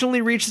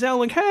occasionally reaches out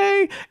like,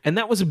 hey, and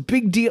that was a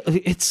big deal.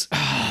 It's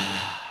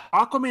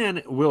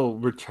Aquaman will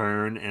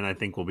return, and I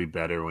think will be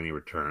better when he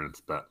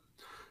returns, but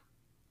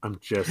I'm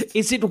just...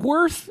 Is it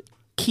worth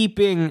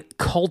keeping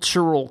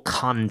cultural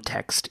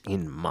context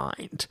in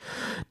mind?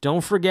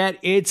 Don't forget,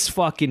 it's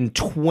fucking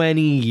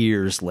 20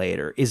 years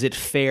later. Is it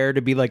fair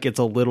to be like, it's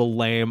a little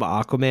lame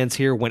Aquaman's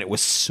here when it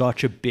was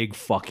such a big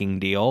fucking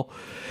deal?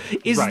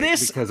 Is right,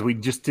 this... Because we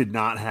just did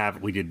not have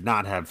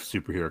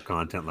superhero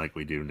content like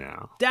we do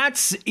now.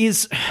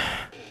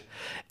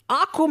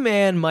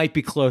 Aquaman might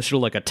be closer to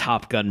like a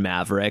Top Gun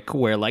Maverick,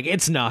 where like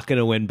it's not going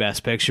to win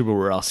Best Picture, but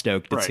we're all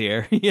stoked it's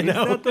here. You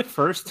know, is that the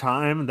first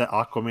time that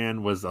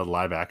Aquaman was a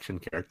live action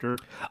character?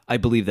 I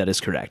believe that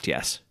is correct.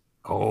 Yes.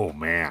 Oh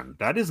man,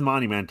 that is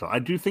monumental. I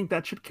do think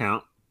that should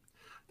count.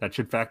 That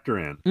should factor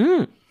in.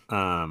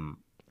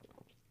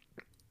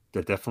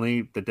 That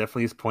definitely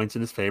is points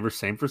in his favor.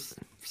 Same for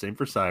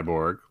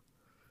Cyborg.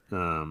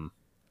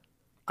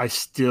 I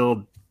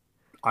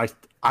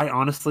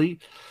honestly.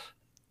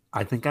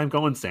 I think I'm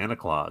going Santa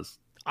Claus.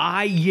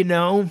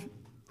 It's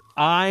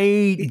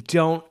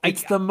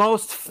the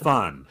most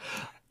fun.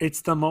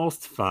 It's the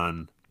most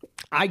fun.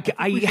 I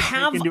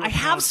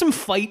have some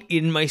fight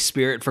in my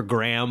spirit for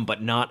Graham,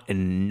 but not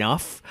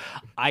enough.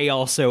 I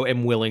also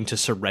am willing to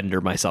surrender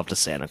myself to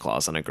Santa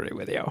Claus and agree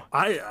with you.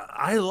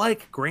 I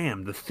like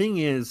Graham. The thing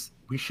is,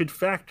 we should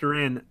factor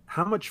in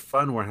how much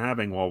fun we're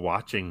having while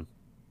watching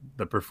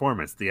the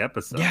performance, the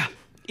episode. Yeah.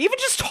 Even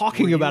just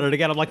talking about it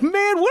again, I'm like,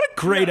 man, what a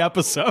great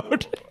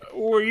episode.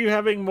 Were you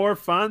having more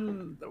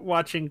fun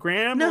watching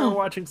Graham or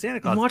watching Santa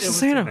Claus? I'm watching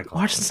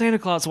Santa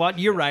Claus.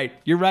 You're right.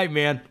 You're right,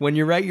 man. When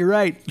you're right, you're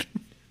right.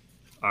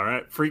 All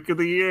right. Freak of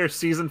the Year,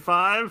 season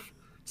 5.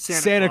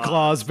 Santa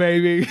Claus,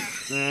 baby.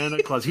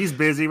 Santa Claus. He's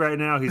busy right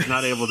now. He's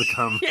not able to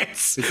come.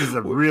 Yes. This is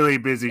a really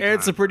busy time.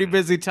 It's a pretty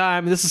busy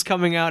time. This is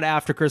coming out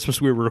after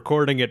Christmas. We were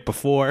recording it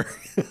before.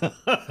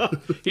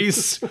 We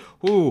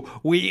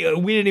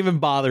didn't even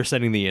bother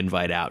sending the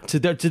invite out to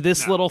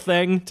this little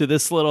thing, to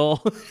this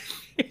little...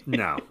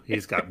 No,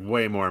 he's got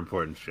way more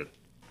important shit.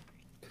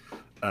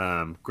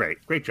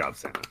 Great job,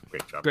 Santa.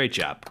 Great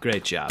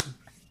job.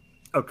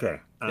 Okay.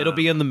 It'll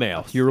be in the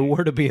mail. Your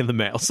reward will be in the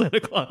mail, Santa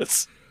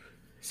Claus.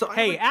 So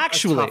hey,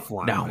 actually,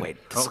 no, wait.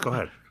 Oh, go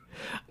ahead.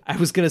 I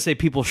was going to say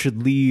people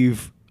should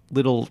leave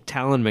little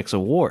Talon Mix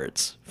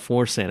awards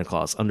for Santa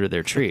Claus under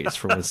their trees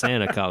for when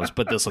Santa comes,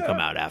 but this will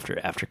come out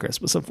after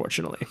Christmas,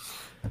 unfortunately.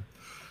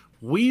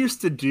 We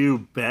used to do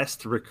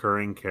best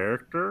recurring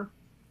character,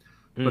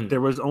 but there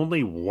was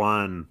only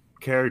one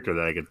character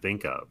that I could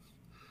think of.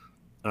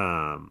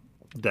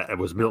 That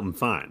was Milton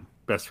Fine,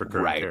 best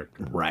recurring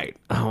character. Right.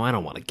 Oh, I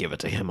don't want to give it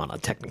to him on a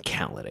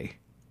technicality.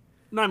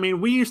 No, I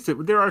mean, we used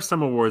to. There are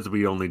some awards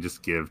we only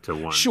just give to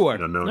one. Sure.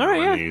 No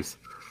nominees.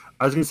 Yeah.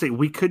 I was going to say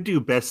we could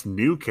do best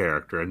new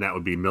character, and that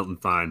would be Milton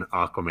Fine,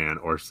 Aquaman,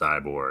 or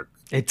Cyborg.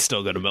 It's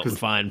still go to Milton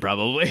Fine,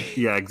 probably.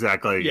 Yeah,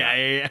 exactly.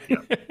 Yeah.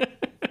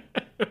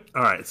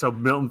 All right, so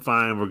Milton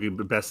Fine, we're going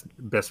to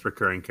best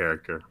recurring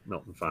character,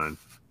 Milton Fine.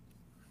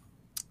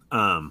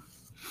 All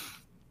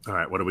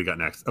right, what do we got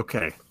next?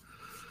 Okay,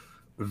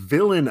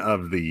 villain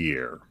of the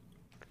year.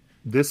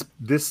 This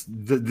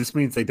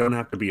means they don't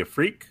have to be a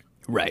freak,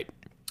 right?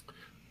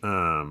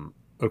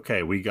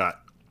 Okay, we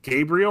got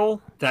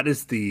Gabriel. That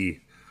is the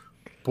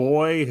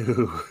boy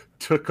who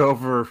took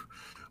over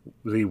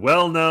the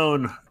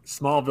well-known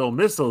Smallville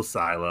missile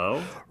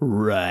silo.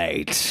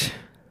 Right.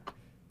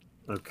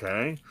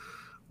 Okay.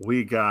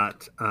 We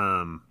got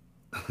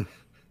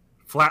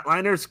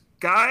Flatliners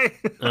guy.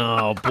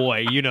 Oh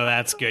boy, you know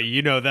that's good.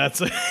 You know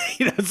that's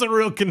a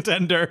real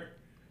contender.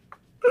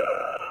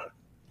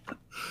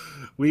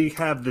 We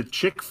have the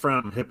chick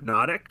from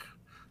Hypnotic.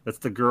 That's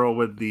the girl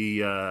with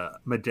the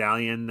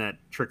medallion that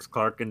tricks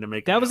Clark into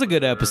making. That was a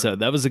good episode.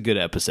 That was a good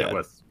episode. It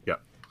was. Yeah.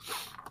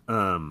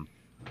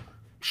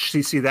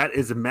 See, that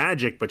is a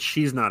magic, but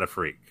she's not a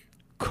freak.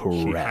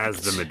 Correct. She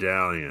has the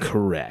medallion.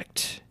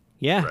 Correct.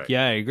 Yeah. Right.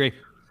 Yeah, I agree.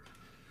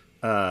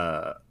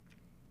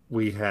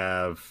 We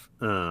have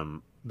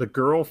the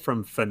girl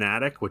from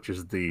Fanatic, which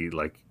is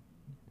the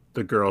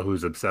girl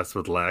who's obsessed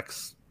with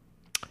Lex.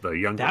 The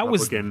young that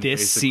was this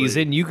basically.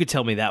 Season. You could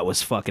tell me that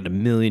was fucking a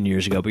million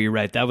years ago, but you're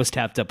right. That was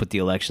tapped up with the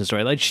election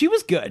story. Like, she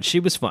was good.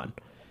 She was fun.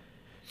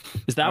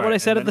 Is that what I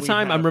said at the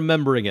time? I'm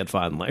remembering it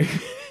fondly.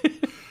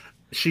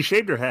 She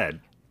shaved her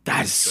head.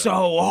 That's so.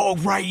 Oh,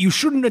 right. You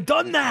shouldn't have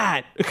done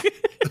that.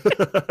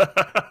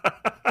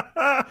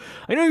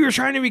 I know you were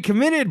trying to be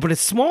committed, but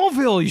it's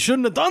Smallville. You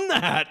shouldn't have done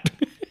that.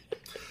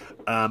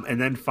 And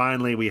then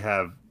finally, we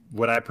have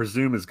what I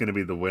presume is going to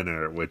be the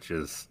winner, which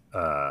is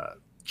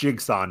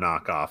Jigsaw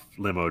knockoff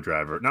limo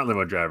driver. Not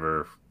limo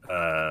driver.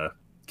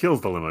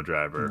 Kills the limo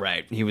driver.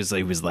 Right. He was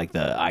like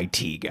the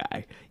IT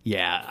guy.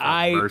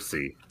 Yeah.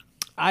 Mercy.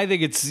 I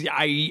think it's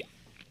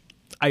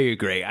I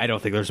agree. I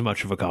don't think there's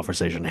much of a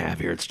conversation to have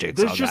here. It's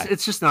Jigsaw Guy.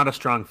 It's just not a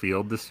strong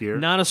field this year.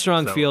 Not a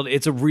strong field.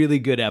 It's a really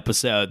good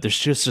episode. There's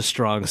just a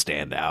strong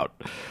standout.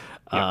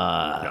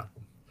 Yeah.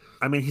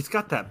 I mean, he's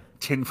got that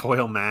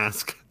tinfoil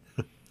mask.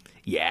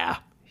 Yeah.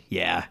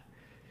 You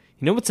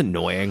know what's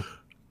annoying?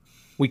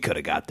 We could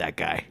have got that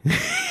guy.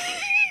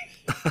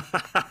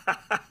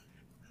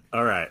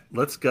 All right,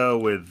 let's go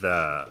with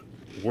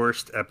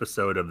worst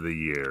episode of the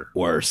year.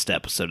 Worst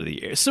episode of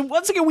the year. So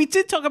once again, we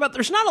did talk about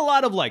there's not a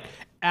lot of like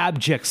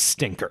abject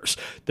stinkers.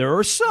 There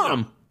are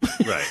some.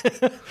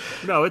 Right.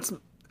 No, it's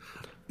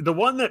the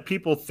one that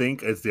people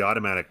think is the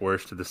automatic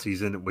worst of the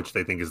season, which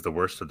they think is the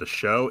worst of the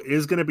show,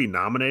 is going to be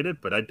nominated,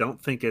 but I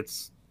don't think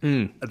it's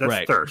that's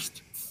right.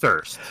 Thirst.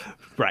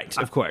 Right,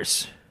 of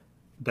course.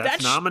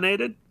 That's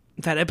nominated.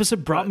 That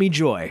episode brought me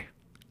joy.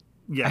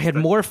 Yes, I had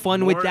more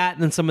fun with that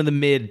than some of the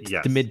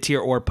mid tier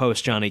or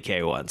post Johnny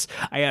K ones.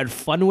 I had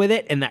fun with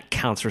it, and that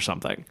counts for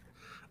something.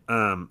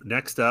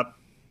 Next up,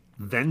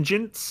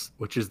 Vengeance,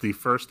 which is the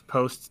first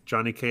post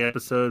Johnny K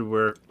episode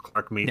where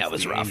Clark meets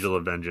the Angel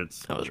of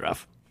Vengeance. That was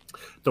rough.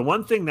 The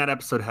one thing that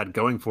episode had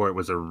going for it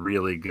was a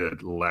really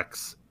good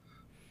Lex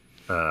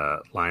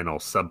Lionel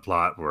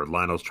subplot where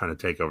Lionel's trying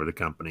to take over the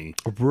company.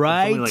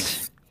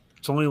 Right.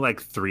 It's only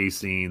like 2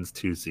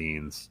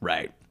 scenes.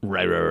 Right.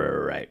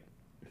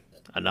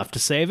 Enough to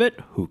save it?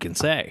 Who can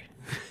say?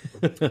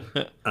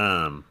 Okay,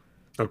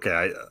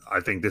 I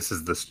think this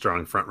is the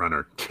strong front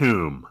runner.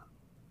 Tomb.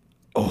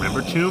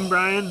 Remember Tomb,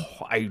 Brian?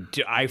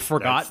 I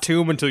forgot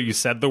Tomb until you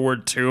said the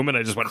word Tomb, and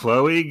I just went.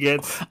 Chloe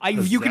gets.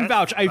 You can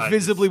vouch. I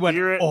visibly went.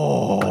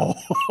 Oh.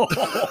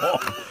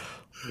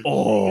 She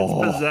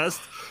gets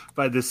possessed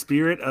by the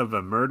spirit of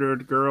a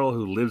murdered girl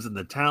who lives in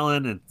the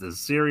Talon. It's the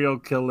serial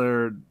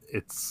killer.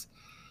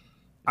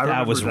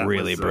 That was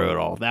really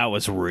brutal. That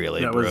was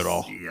really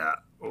brutal. Yeah.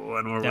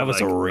 That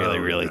was a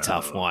really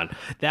tough one.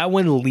 That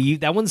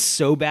one's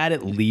so bad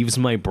it leaves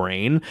my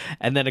brain.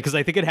 And then because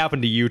I think it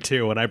happened to you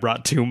too, when I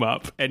brought Tomb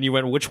up, and you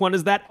went, "Which one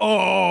is that?"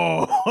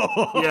 Oh,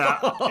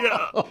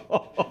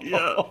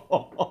 yeah.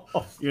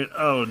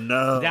 Oh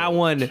no, that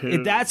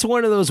one. That's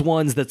one of those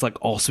ones that's like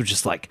also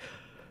just like,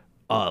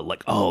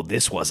 oh,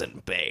 this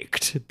wasn't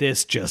baked.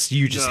 This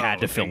you just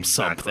had to film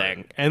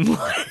something. And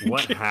like,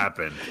 what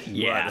happened?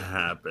 Yeah, what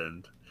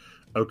happened?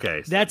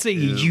 Okay, so that's a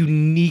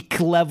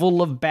unique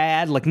level of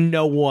bad. Like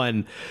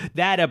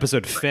that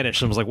episode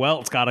finished and was like,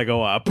 well, it's got to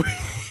go up.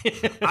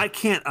 I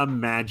can't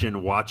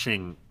imagine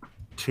watching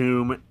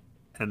Tomb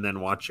and then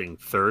watching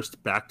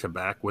Thirst back to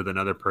back with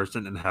another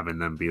person and having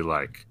them be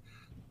like,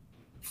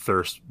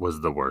 Thirst was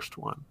the worst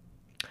one.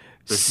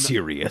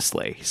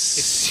 Seriously,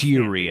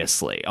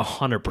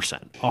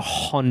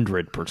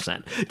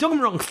 100%. Don't get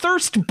me wrong,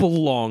 Thirst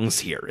belongs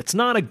here. It's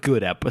not a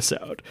good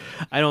episode.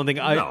 I don't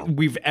think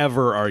we've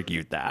ever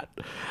argued that.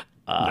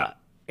 But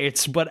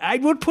I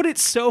would put it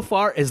so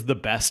far as the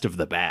best of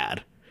the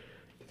bad.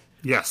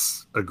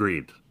 Yes,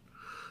 agreed.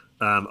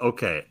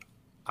 Okay,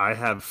 I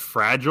have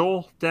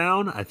Fragile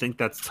down. I think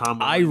that's Tom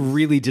Welling. I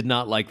really did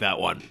not like that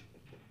one.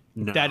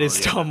 No, that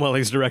is Tom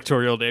Welling's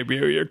directorial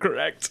debut. You're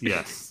correct.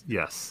 Yes.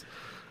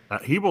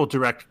 He will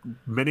direct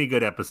many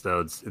good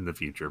episodes in the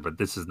future, but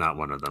this is not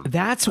one of them.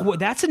 That's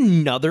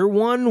another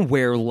one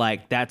where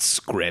like that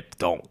script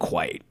don't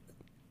quite.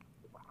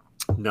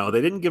 No, they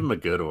didn't give him a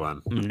good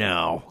one.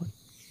 No,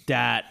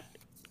 I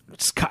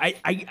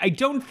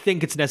don't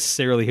think it's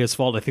necessarily his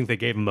fault. I think they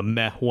gave him a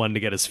meh one to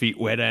get his feet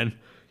wet in,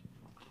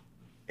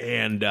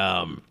 and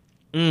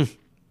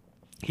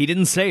he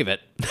didn't save it.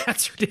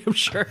 That's for damn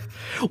sure.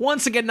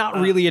 Once again, not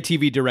really a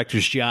TV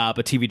director's job.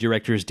 A TV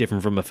director is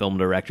different from a film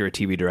director. A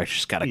TV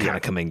director's got to kind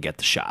of come in and get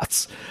the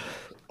shots.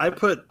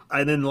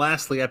 And then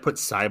lastly, I put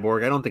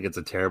Cyborg. I don't think it's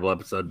a terrible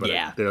episode, but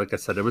like I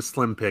said, it was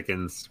slim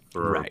pickings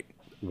for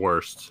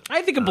worst.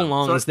 I think it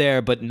belongs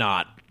there, but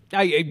not.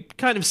 I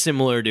kind of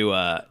similar to.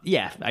 I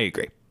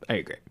agree.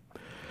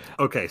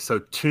 Okay, so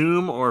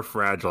Tomb or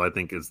Fragile, I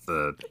think is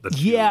the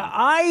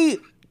I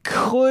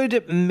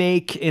could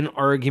make an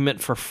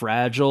argument for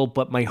Fragile,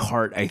 but my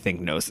heart, I think,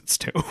 knows it's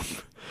Tomb.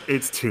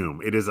 It's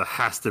Tomb. It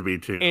has to be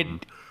Tomb.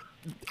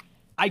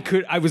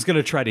 I was going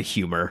to try to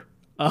humor,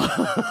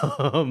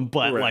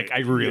 but like I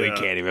really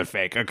can't even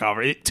fake a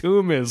cover.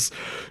 Tomb is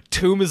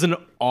an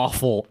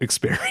awful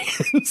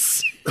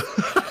experience.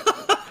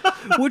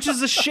 Which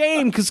is a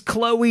shame because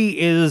Chloe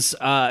is.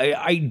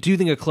 I do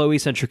think a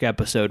Chloe-centric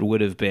episode would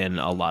have been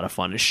a lot of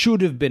fun. It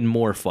should have been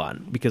more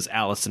fun because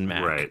Allison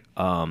Mack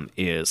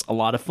is a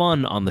lot of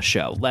fun on the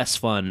show. Less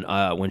fun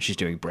when she's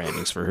doing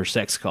brandings for her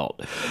sex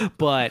cult.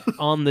 But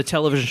on the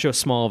television show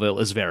Smallville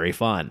is very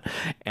fun.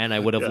 And I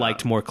would have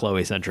liked more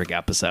Chloe-centric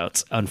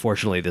episodes.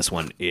 Unfortunately, this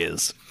one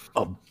is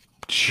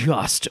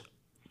just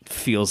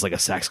feels like a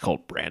sex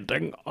cult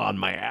branding on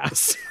my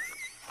ass.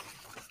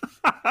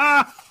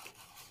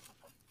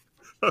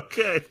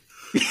 Okay.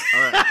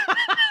 All right.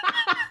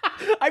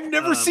 I've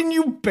never seen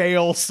you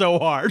bail so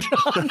hard.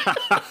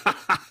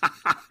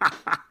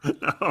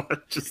 No, I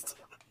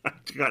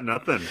got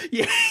nothing.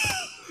 Yeah.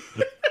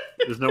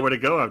 There's nowhere to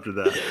go after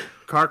that.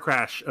 Car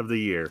crash of the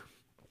year.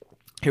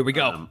 Here we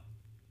go.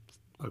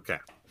 Okay.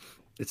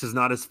 This is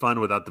not as fun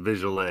without the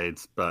visual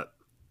aids, but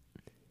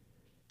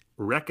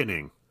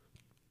Reckoning.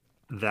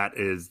 That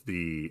is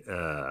the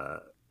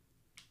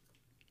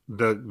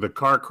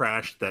car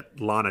crash that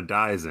Lana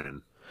dies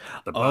in.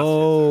 The bus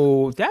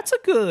Oh, that's a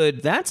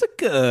good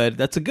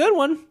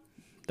one.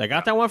 They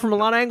got that one from a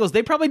lot of angles.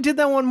 They probably did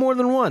that one more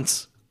than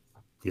once.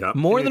 Yep.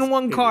 More than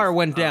one car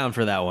went down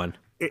for that one.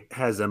 It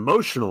has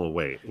emotional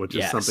weight, which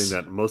Yes. is something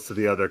that most of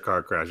the other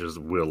car crashes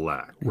will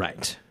lack.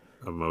 Right.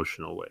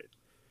 Emotional weight.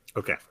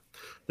 Okay.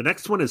 The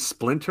next one is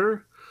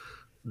Splinter.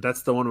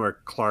 That's the one where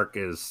Clark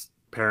is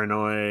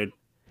paranoid.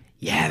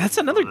 Yeah, that's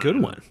another good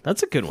one.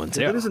 That's a good one, too.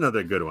 That is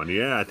another good one.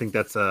 Yeah, I think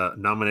that's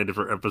nominated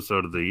for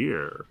episode of the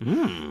year.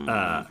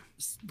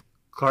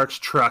 Clark's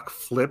truck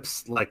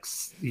flips like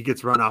he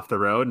gets run off the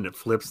road, and it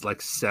flips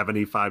like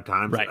 75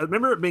 times. Right. I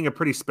remember it being a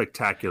pretty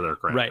spectacular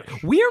crash.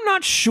 Right. We are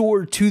not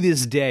sure to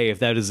this day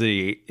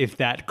if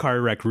that car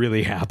wreck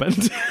really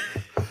happened.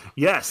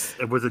 Yes,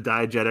 it was a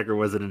diegetic or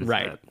was it in his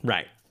head?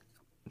 Right.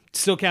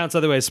 Still counts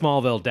other way.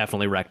 Smallville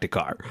definitely wrecked a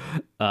car.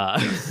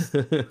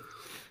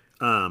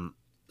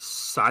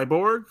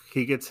 Cyborg,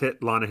 he gets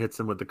hit. Lana hits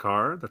him with the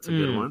car. That's a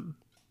good one.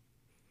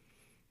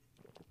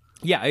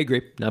 Yeah, I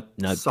agree. No,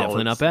 Solid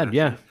definitely not bad. smash.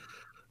 Yeah.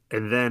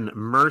 And then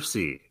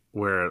Mercy,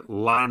 where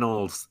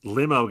Lionel's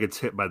limo gets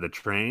hit by the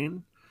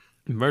train.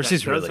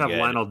 Mercy's That does really have good.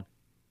 Lionel.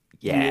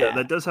 Yeah.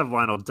 That does have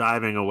Lionel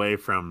diving away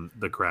from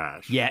the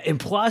crash. Yeah, and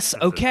plus,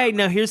 okay,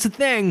 now here's the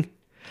thing.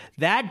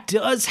 That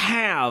does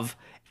have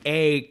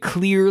a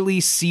clearly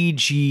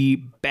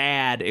CG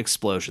bad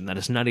explosion. That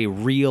is not a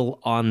real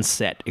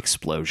on-set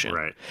explosion.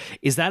 Right.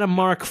 Is that a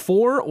Mark IV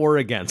or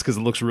against? Because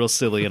it looks real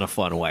silly in a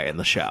fun way in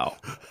the show.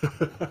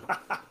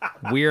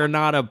 We are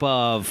not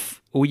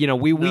above. We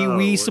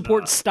we're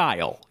support not.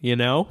 style.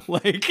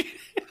 Like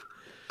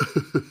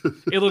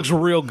it looks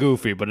real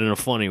goofy, but in a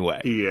funny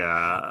way.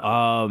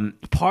 Yeah.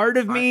 Part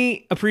of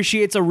me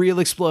appreciates a real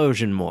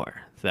explosion more,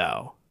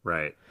 though.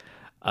 Right.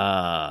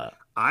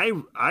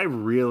 I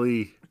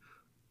really,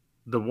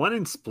 the one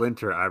in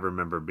Splinter I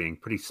remember being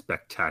pretty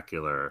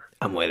spectacular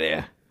I'm with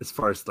you. as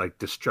far as like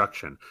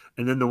destruction,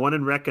 and then the one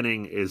in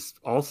Reckoning is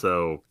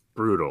also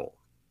brutal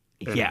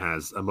and Yeah.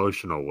 has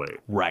emotional weight.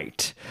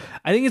 Right.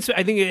 I think it's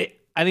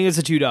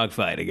a two dog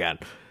fight again.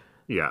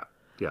 Yeah.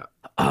 Yeah.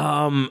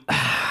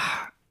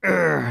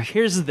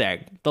 Here's the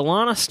thing: the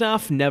Lana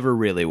stuff never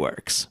really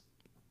works.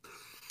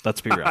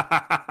 Let's be real.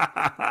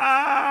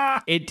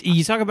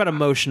 You talk about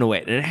emotional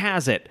weight, and it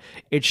has it.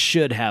 It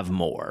should have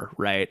more,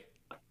 right?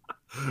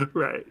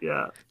 Right.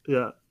 Yeah.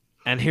 Yeah.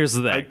 And here's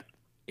the thing: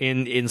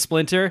 in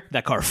Splinter,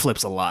 that car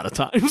flips a lot of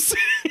times.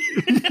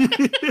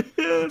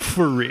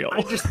 For real.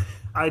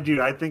 I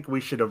think we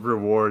should have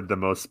reward the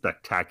most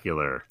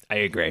spectacular I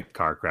agree.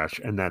 car crash,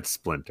 and that's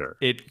Splinter.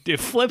 It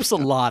flips a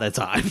lot of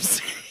times.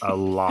 A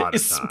lot of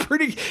It's times.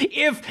 pretty.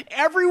 If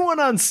everyone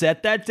on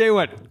set that day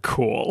went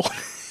cool.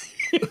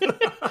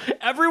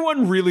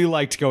 Everyone really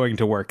liked going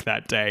to work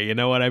that day. You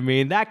know what I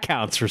mean? That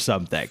counts for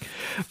something.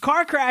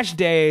 Car crash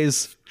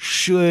days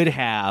should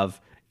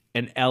have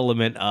an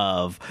element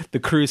of the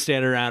crew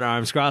standing around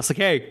arms crossed, like,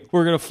 hey,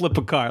 we're going to flip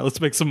a car. Let's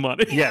make some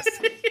money. Yes.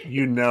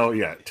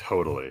 Yeah,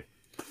 totally.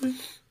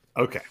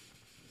 Okay.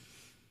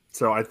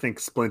 So I think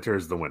Splinter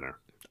is the winner.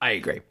 I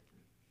agree.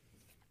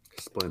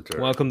 Splinter.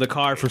 Welcome the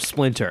car for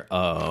Splinter.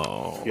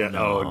 Oh, Yeah.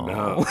 no. Oh,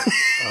 no.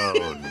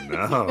 Oh,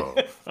 no.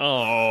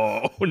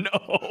 Oh, no.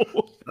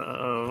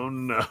 Oh,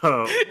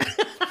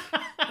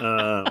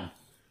 no.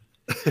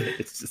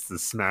 It's just the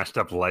smashed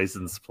up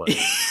license plate.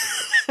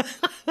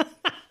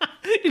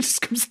 It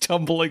just comes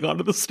tumbling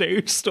onto the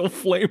stage, still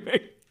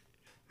flaming.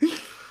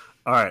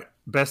 All right.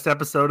 Best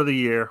episode of the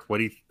year.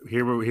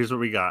 Here's what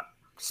we got.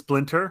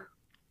 Splinter,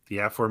 the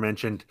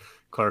aforementioned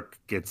Clark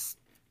gets,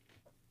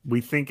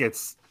 we think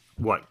it's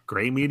what,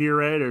 gray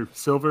meteorite or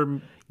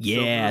silver?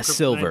 Yeah,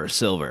 kryptonite?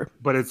 silver.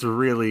 But it's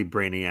really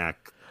Brainiac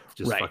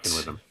just Right. fucking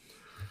with him.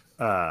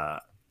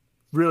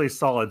 Really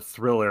solid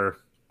thriller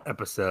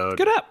episode.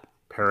 Good up.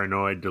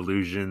 Paranoid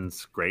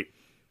delusions, great.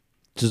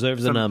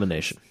 Deserves a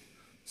nomination.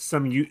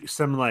 Some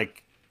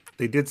like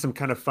they did some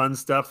kind of fun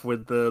stuff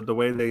with the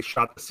way they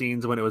shot the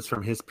scenes when it was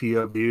from his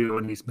POV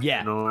when he's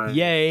Yeah. paranoid.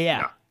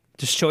 Yeah.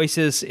 Just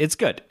choices. It's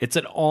good. It's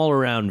an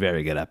all-around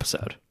very good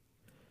episode.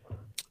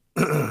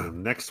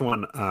 Next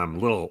one,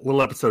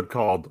 little episode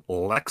called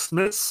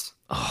Lexmas.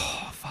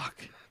 Oh, fuck.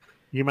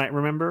 You might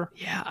remember.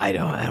 Yeah, I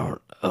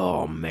don't.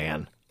 Oh,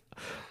 man.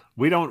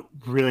 We don't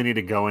really need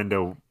to go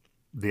into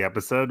the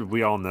episode.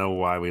 We all know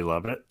why we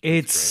love it.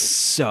 It's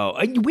so.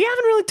 We haven't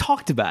really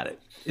talked about it,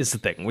 is the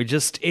thing.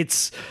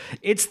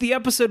 It's the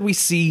episode we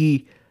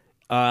see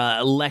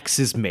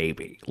Lex's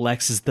maybe.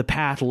 Lex is the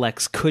path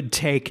Lex could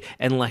take,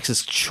 and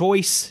Lex's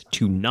choice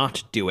to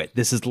not do it.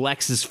 This is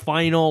Lex's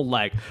final,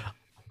 like,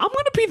 I'm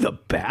going to be the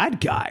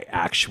bad guy,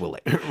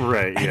 actually.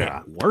 Right, And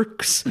yeah. it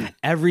works.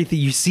 Everything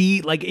you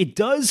see, like, it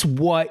does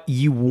what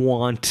you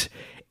want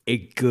a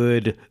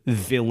good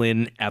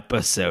villain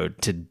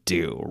episode to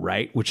do,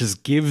 right? Which is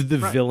give the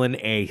villain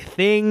a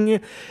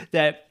thing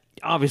that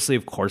obviously,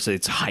 of course,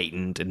 it's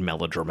heightened and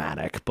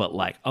melodramatic, but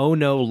like, oh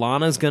no,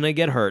 Lana's gonna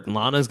get hurt,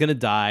 Lana's gonna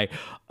die.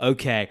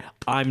 Okay,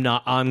 I'm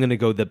gonna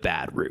go the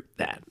bad route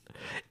then.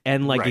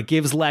 And like, it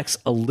gives Lex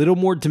a little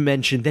more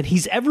dimension than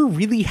he's ever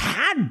really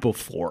had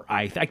before.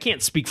 I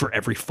can't speak for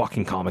every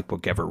fucking comic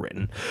book ever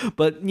written,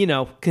 but you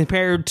know,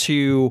 compared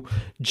to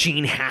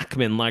Gene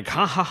Hackman, like,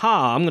 ha ha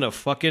ha, I'm gonna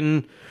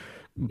fucking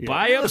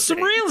buy up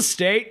some real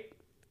estate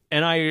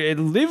and I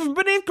live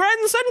beneath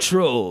Grand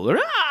Central.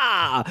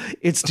 Ah!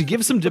 It's to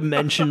give some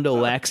dimension to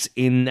Lex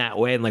in that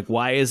way. And like,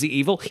 why is he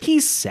evil?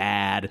 He's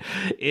sad.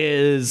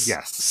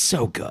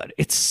 So good.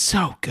 It's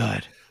so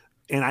good.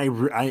 And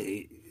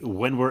I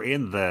when we're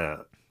in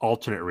the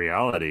alternate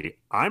reality,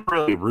 I'm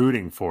really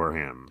rooting for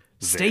him.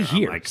 Stay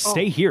here. Like,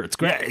 stay here. It's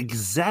great. Yeah,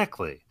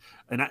 exactly.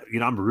 And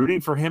I'm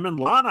rooting for him and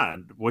Lana,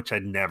 which I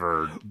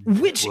never.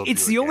 Which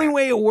it's the only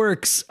way it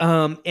works.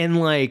 And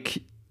like,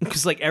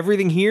 because like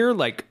everything here,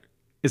 like,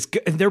 is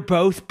good. They're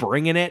both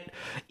bringing it.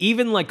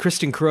 Even like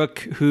Kristen Crook,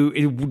 who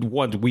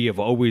we have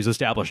always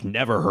established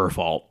never her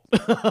fault.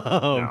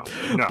 No,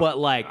 but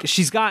like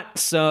she's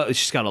got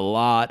a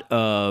lot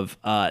of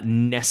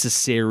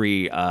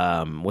necessary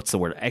what's the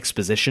word,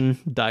 exposition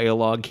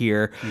dialogue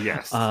here.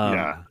 Yes.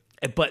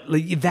 But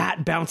like,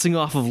 that bouncing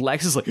off of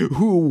Lex is like,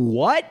 who,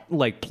 what?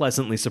 Like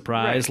pleasantly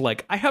surprised. Right.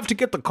 Like, I have to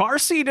get the car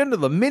seat into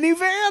the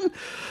minivan.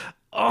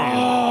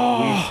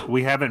 Oh,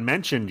 we haven't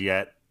mentioned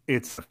yet.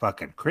 It's a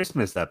fucking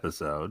Christmas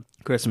episode.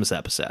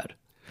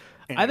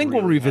 And I think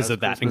we'll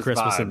revisit that in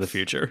Christmas in the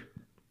future.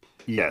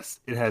 Yes,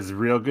 it has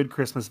real good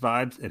Christmas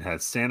vibes. It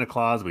has Santa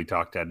Claus. We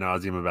talked ad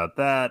nauseum about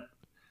that.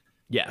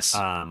 Yes.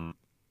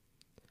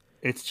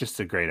 It's just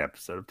a great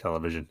episode of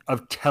television,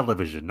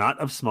 not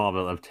of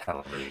Smallville, of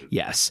television.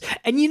 Yes.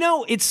 And you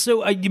know, it's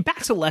so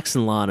back to Lex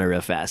and Lana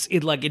real fast.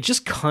 It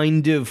just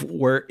kind of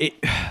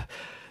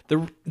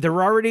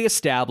they're already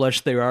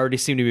established. They already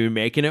seem to be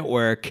making it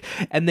work.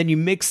 And then you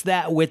mix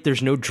that with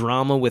there's no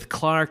drama with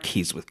Clark.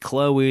 He's with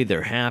Chloe.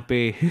 They're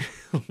happy.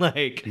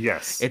 Like,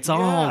 yes, it's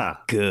all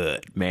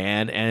good,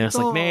 man. And it's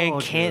like, man,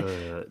 can't.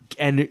 Good.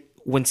 And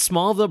when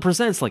Smallville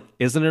presents, like,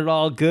 isn't it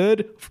all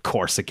good? Of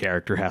course, a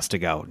character has to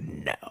go,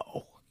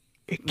 no,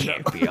 it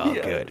can't be all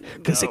good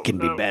because it can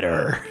be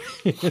better.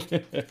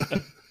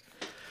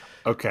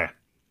 Okay.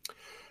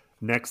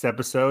 Next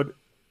episode,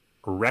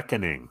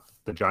 Reckoning.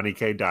 The Johnny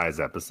K. Dies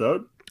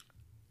episode.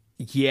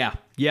 Yeah.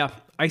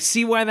 I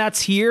see why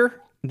that's here.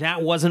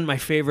 That wasn't my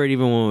favorite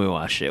even when we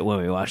watched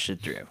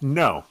it through.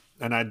 No,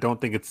 and I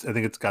don't think I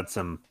think it's got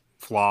some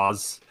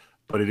flaws,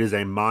 but it is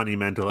a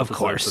monumental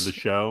episode for the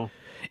show.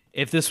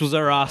 If this was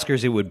our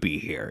Oscars, it would be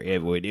here.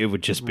 It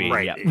would just be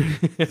right. Yeah.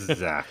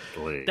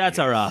 Exactly. That's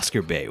our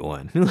Oscar bait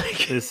one.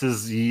 Like, this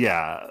is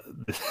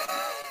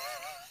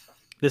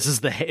This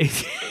is the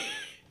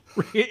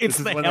it's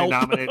the when help they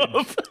nominated.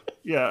 Of...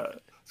 Yeah.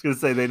 I was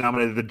gonna say they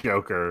nominated the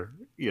Joker,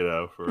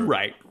 for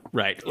right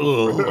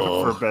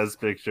for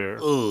Best Picture.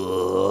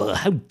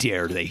 How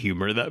dare they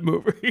humor that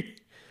movie?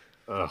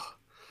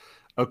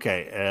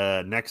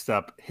 Okay, next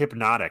up,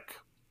 Hypnotic,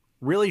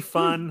 really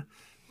fun,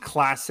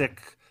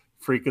 classic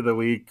Freak of the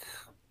Week,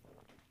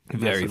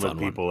 very fun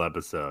people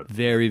episode.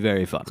 Very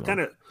very fun. It's kind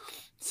of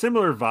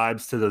similar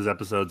vibes to those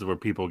episodes where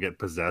people get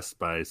possessed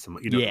by some,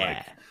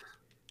 like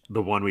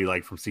the one we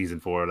like from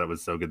season 4 that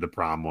was so good, the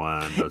prom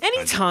one.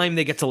 Anytime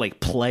they get to like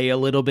play a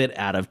little bit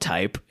out of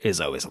type is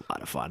always a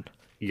lot of fun.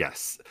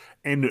 Yes,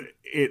 and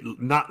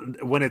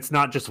when it's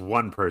not just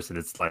one person,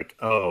 it's like,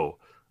 oh,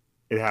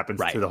 it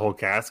happens to the whole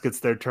cast gets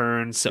their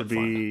turn to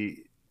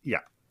be fun.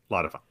 A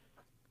lot of fun.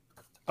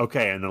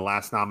 Okay, and the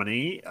last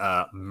nominee,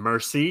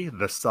 Mercy,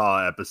 the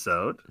Saw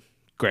episode.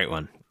 Great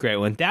one.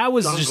 That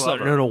was just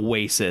an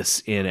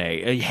oasis in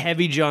a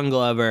heavy John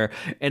Glover,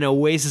 an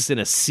oasis in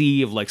a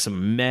sea of like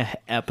some meh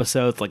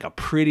episodes, like a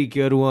pretty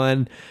good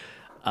one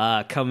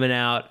coming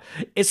out.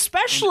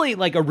 Especially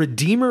like a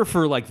redeemer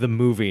for like the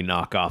movie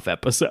knockoff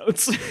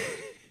episodes.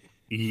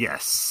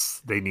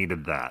 Yes, they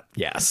needed that.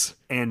 Yes.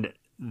 And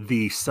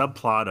the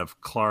subplot of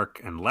Clark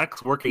and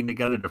Lex working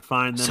together to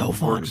find them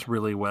works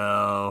really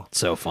well.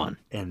 So fun.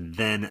 And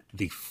then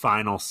the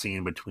final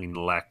scene between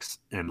Lex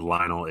and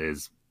Lionel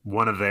is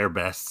one of their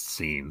best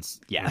scenes.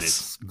 Yes. And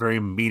it's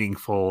very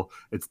meaningful.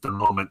 It's the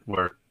moment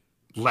where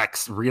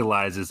Lex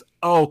realizes,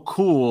 oh,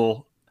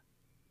 cool,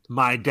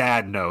 my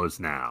dad knows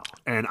now,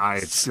 and I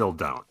still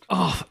don't.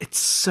 Oh, it's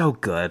so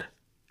good.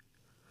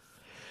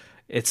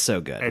 It's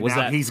so good. And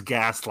now he's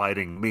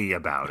gaslighting me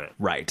about it.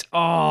 Right.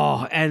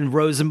 Oh, and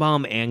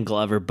Rosenbaum and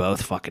Glover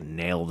both fucking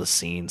nail the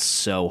scene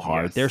so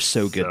hard. Yes, they're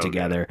so good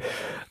together. Good.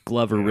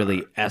 Glover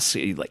really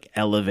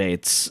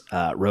elevates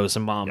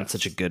Rosenbaum in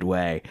such a good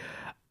way.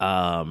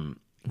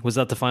 Was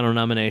that the final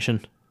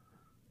nomination?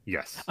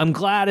 Yes. I'm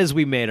glad as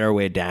we made our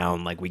way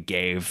down, like we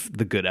gave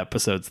the good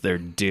episodes their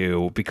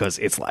due because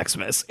it's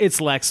Lexmas. It's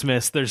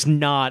Lexmas. There's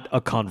not a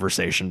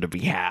conversation to be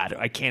had.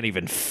 I can't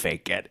even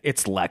fake it.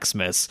 It's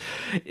Lexmas.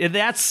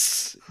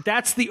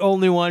 That's the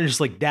only one. Just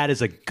like, that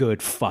is a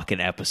good fucking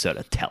episode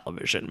of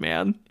television,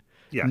 man.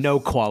 Yes. No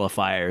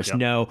qualifiers. Yep.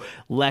 No,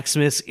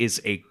 Lexmas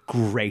is a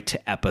great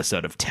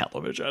episode of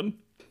television.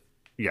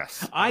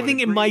 Yes. I would think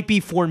it agree. might be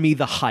for me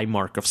the high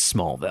mark of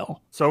Smallville.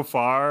 So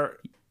far,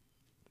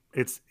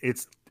 it's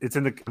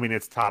in the. I mean,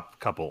 it's top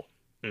couple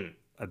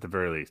at the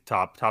very least.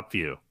 Top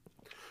few.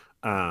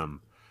 I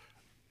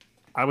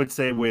would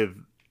say with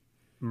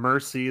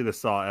Mercy, the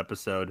Saw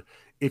episode,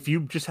 if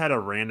you just had a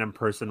random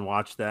person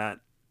watch that,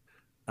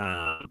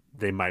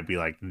 they might be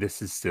like,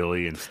 "This is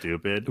silly and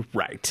stupid."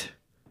 Right.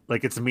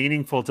 Like, it's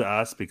meaningful to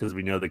us because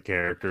we know the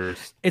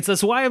characters.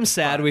 That's why I'm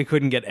sad we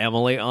couldn't get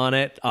Emily on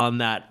that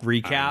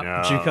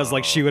recap, because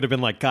like she would have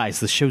been like, guys,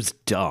 the show's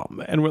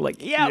dumb, and we're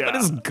like, yeah. But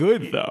it's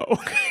good though.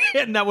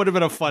 And that would have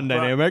been a fun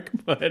dynamic.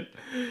 But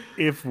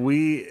if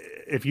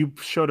you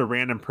showed a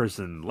random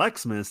person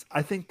Lexmas,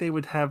 I think they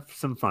would have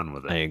some fun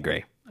with it. I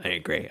agree.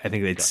 I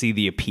think they'd see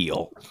the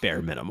appeal,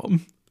 bare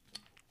minimum.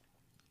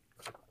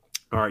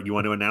 All right, you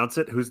want to announce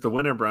it? Who's the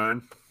winner,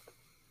 Brian?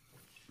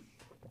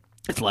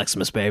 It's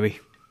Lexmas, baby.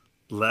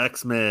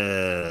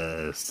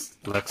 Lexmas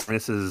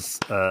is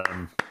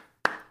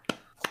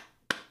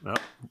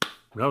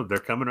no, they're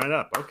coming right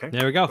up. Okay,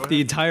 there we go.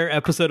 The entire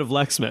episode of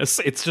Lexmas,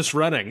 it's just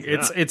running.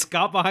 Yeah. It's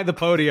got behind the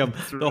podium.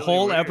 Really the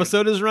whole weird.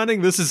 episode is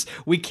running.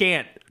 We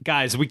can't,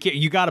 guys. We can't.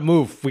 You got to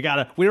move. We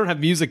don't have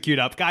music queued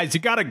up, guys.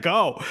 You got to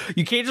go.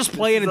 You can't just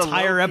play an This is a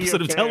entire low-key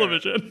episode of affair.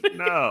 television.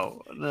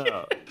 No.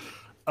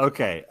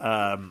 Okay.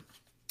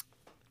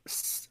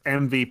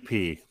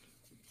 MVP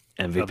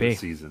of the MVP.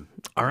 season.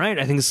 All right,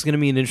 I think this is going to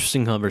be an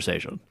interesting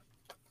conversation.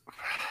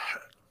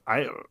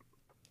 I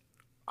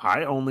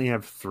only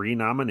have 3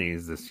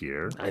 nominees this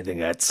year. I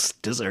think that's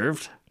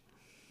deserved.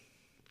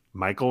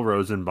 Michael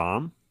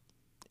Rosenbaum.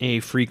 A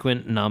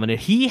frequent nominee.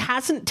 He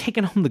hasn't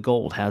taken home the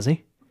gold, has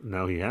he?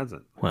 No, he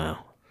hasn't.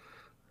 Wow.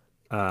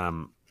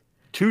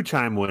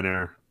 2-time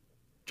winner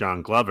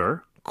John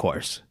Glover. Of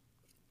course.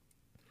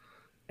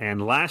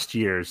 And last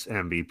year's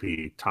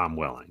MVP, Tom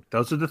Welling.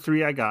 Those are the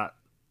 3 I got.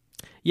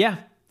 Yeah.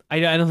 I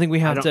don't think we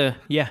have to.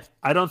 Yeah.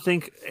 I don't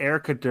think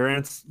Erica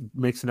Durance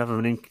makes enough of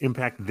an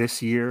impact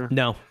this year.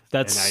 No.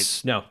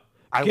 No.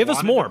 I Give us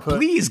wanted more. to put-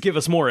 Please give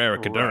us more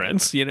Erica Right.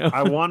 Durance, you know?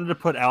 I wanted to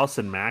put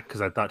Allison Mack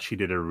because I thought she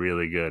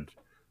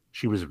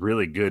was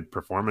really good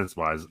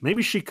performance-wise.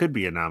 Maybe she could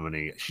be a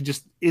nominee. She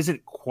just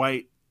isn't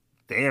quite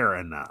there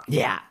enough.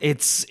 Yeah,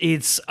 it's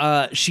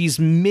she's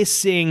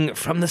missing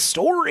from the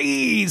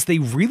stories. They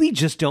really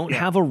just don't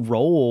have a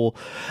role.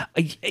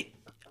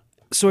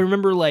 So I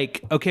remember,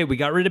 like, okay, we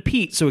got rid of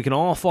Pete, so we can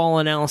all fall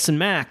on Allison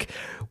Mack.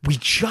 We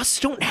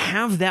just don't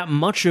have that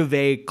much of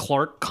a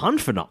Clark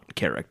confidant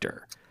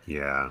character.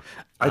 Yeah.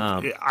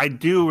 I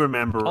do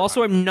remember.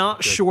 Also, I'm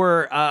not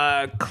sure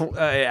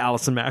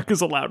Allison Mack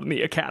is allowed in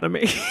the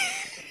Academy.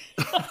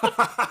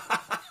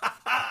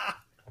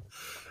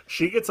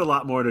 She gets a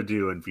lot more to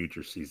do in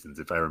future seasons,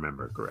 if I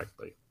remember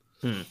correctly.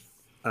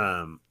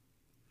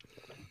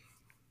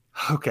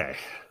 Okay.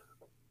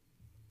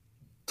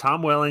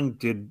 Tom Welling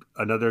did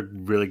another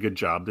really good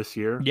job this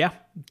year. Yeah.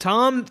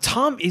 Tom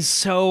is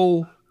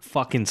so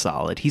fucking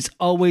solid. He's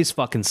always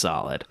fucking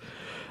solid.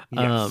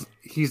 Yes.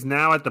 He's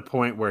now at the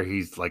point where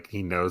he's like,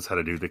 he knows how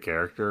to do the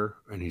character,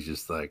 and he's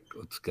just like,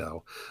 let's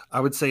go.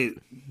 I would say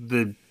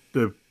the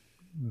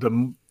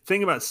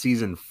thing about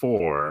season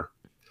 4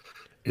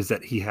 is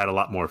that he had a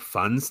lot more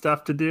fun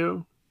stuff to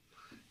do,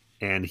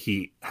 and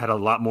he had a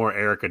lot more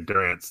Erica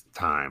Durance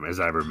time, as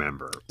I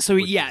remember. So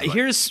which yeah, is like-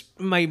 here's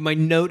my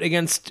note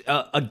against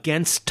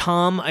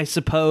Tom, I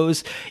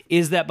suppose,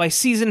 is that by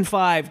season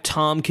 5,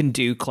 Tom can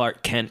do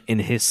Clark Kent in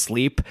his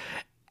sleep,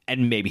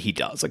 and maybe he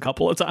does a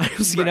couple of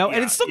times, you know,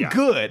 and it's still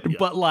good,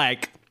 but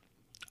like,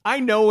 I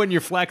know when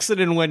you're flexing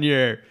and when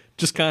you're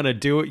just kind of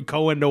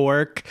going to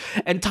work,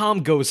 and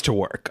Tom goes to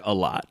work a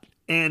lot.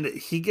 And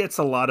he gets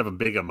a lot of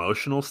big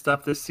emotional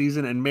stuff this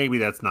season, and maybe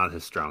that's not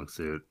his strong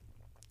suit.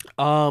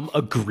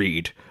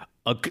 Agreed.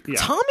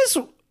 Tom is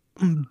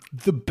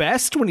the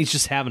best when he's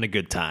just having a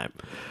good time.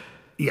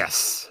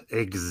 Yes,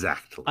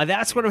 exactly.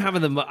 That's what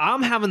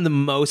I'm having the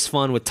most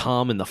fun with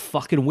Tom in the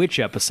fucking witch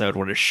episode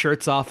when his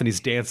shirt's off and he's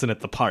dancing at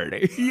the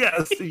party.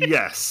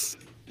 Yes.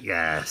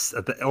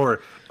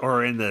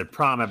 Or in the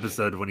prom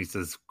episode when he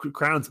says,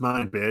 "Crown's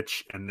mine,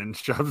 bitch," and then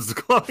shoves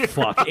the clothes.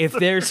 Fuck. If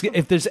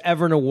there's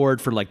ever an award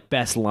for like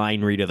best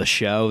line read of the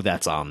show,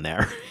 that's on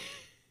there.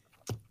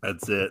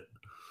 That's it.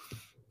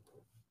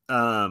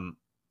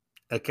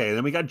 Okay,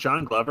 then we got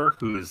John Glover,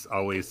 who is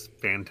always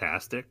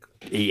fantastic.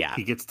 Yeah.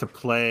 He gets to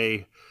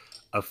play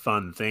a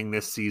fun thing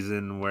this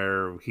season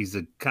where he's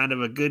a kind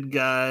of a good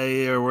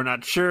guy, or we're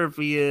not sure if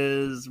he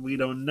is. We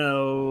don't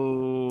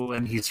know.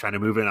 And he's trying to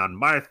move in on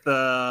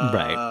Martha.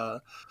 Right.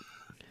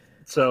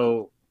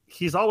 So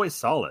he's always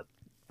solid.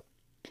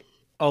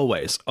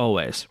 Always.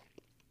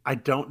 I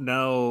don't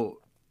know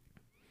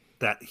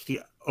that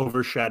he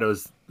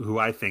overshadows who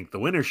I think the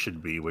winner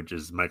should be, which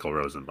is Michael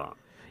Rosenbaum.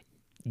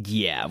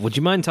 Yeah. Would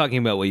you mind talking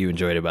about what you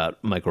enjoyed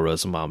about Michael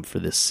Rosenbaum for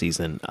this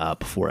season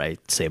before I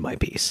say my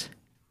piece?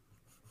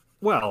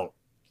 Well,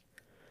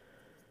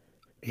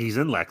 he's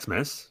in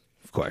Lexmas.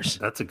 Of course.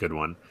 That's a good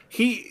one.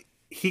 He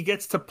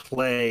gets to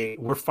play.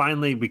 We're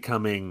finally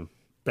becoming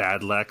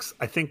bad Lex.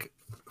 I think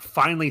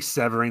finally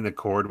severing the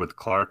cord with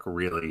Clark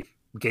really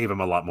gave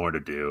him a lot more to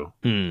do,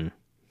 a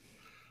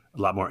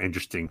lot more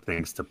interesting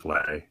things to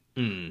play.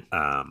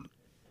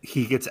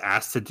 He gets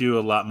asked to do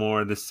a lot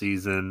more this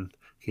season.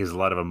 He has a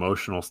lot of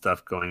emotional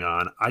stuff going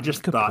on. I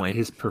just thought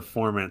his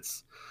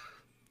performance,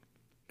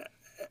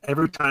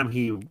 every time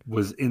he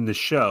was in the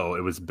show,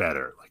 it was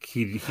better. Like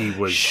he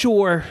was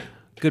sure.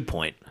 Good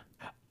point.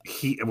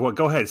 Well,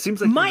 go ahead. It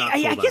seems like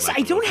I guess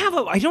I don't have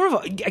a.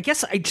 I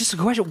guess I just a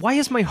question. Why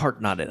is my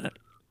heart not in it?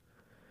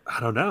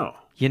 I don't know.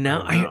 You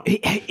know,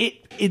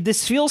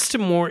 this feels to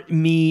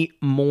me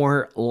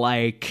more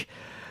like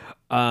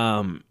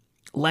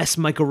less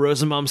Michael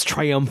Rosenbaum's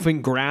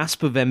triumphant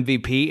grasp of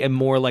MVP and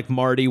more like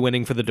Marty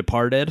winning for The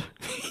Departed.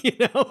 You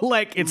know,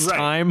 like it's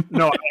time.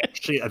 No,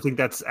 actually, I think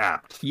that's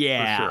apt.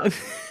 Yeah. For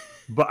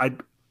sure.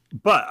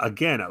 But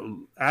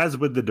again, as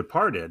with The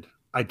Departed,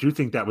 I do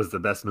think that was the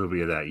best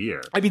movie of that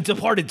year. I mean,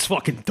 Departed's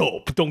fucking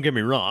dope. Don't get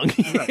me wrong.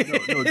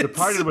 Right, no,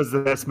 Departed was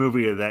the best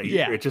movie of that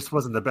year. Yeah. It just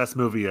wasn't the best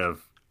movie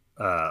of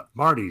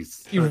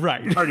Marty's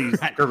Marty's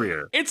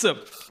career. It's a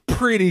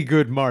pretty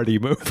good Marty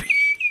movie.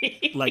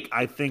 Like,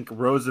 I think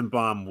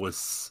Rosenbaum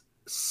was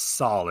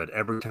solid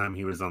every time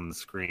he was on the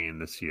screen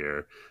this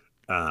year.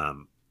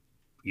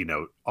 You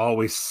know,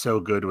 always so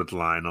good with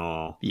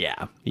Lionel.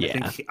 Yeah.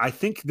 I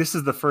think this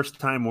is the first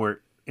time where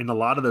in a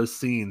lot of those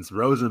scenes,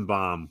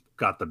 Rosenbaum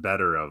got the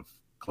better of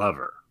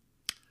Glover.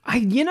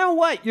 You know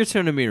what? You're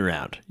turning me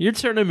around.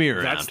 That's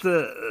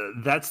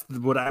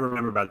what I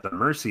remember about the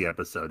Mercy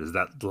episode is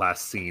that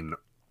last scene,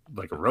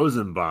 like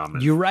Rosenbaum.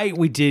 You're right.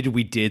 We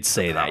did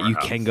say that. You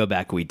can go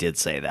back. We did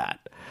say that.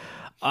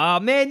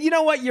 Man, you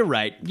know what? You're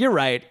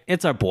right.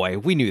 It's our boy.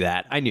 We knew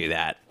that. I knew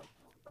that.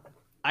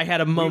 I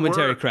had a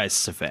momentary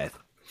crisis of faith.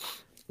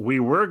 We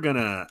were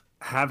gonna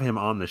have him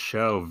on the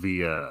show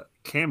via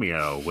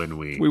cameo when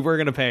we were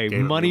going to pay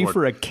money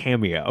for a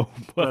cameo,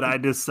 but I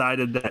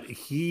decided that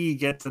he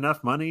gets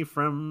enough money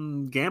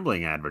from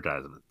gambling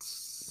advertisements.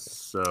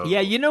 So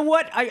yeah, you know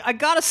what? I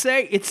gotta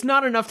say, it's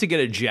not enough to get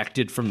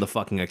ejected from the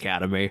fucking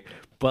Academy,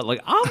 but like,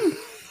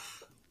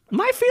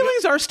 my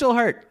feelings are still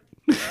hurt.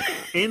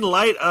 In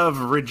light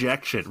of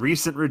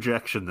recent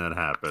rejection that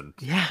happened.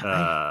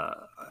 Yeah.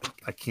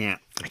 I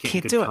can't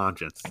do it.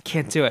 Conscience. I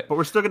can't do it. But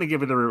we're still going to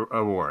give you the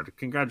award.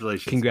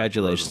 Congratulations,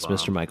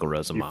 Mr. Michael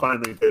Rosenbaum. You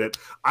finally did it.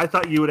 I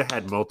thought you would have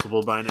had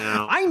multiple by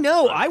now. I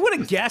know. I would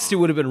have guessed it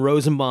would have been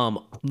Rosenbaum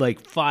like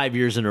 5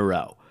 years in a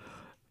row.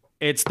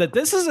 It's that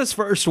this is his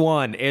first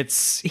one.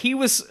 He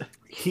was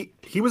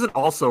an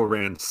also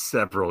ran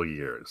several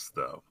years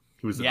though.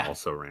 He was an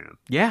also ran.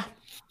 Yeah.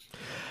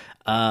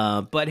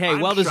 But hey,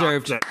 well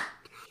deserved.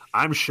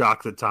 I'm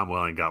shocked that Tom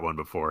Welling got one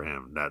before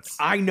him.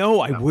 I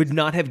know. I would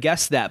not have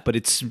guessed that, but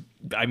it's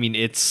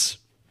just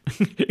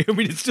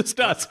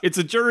us. It's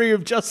a jury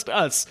of just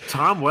us.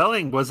 Tom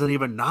Welling wasn't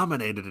even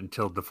nominated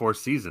until the fourth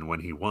season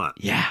when he won.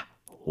 Yeah.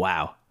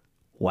 Wow.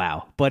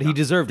 But he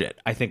deserved it.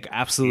 I think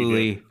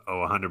absolutely.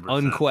 100%.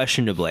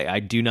 Unquestionably.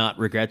 I do not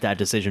regret that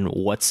decision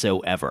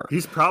whatsoever.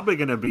 He's probably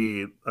going to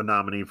be a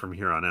nominee from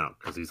here on out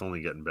because he's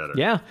only getting better.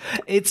 Yeah.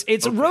 It's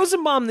okay.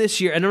 Rosenbaum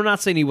this year, and I'm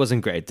not saying he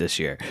wasn't great this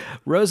year.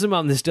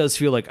 Rosenbaum, this does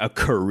feel like a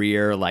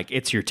career, like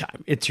it's your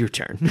time. It's your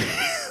turn.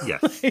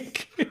 Yes.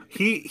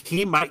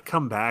 He might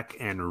come back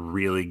and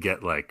really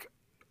get like,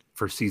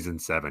 for season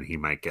 7, he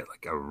might get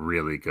like a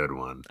really good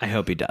one. I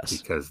hope he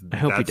does. Because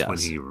that's when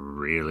he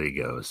really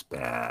goes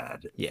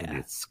bad. Yeah. And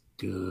it's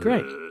good.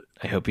 Great.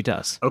 I hope he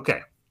does.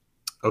 Okay.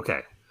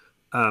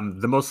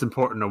 The most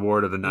important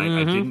award of the night,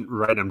 I didn't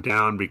write them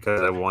down because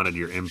I wanted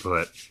your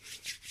input,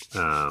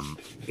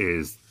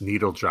 is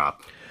Needle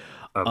Drop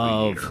of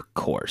the year. Of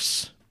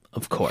course.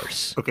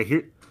 Okay,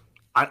 here,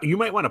 you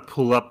might want to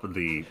pull up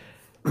the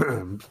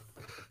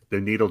the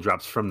needle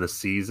drops from the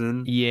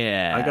season.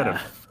 Yeah.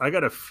 I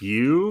got a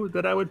few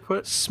that I would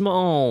put.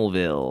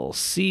 Smallville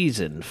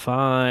season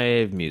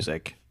 5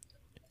 music.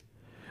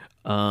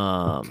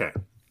 Okay.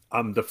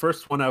 The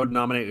first one I would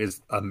nominate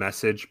is A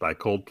Message by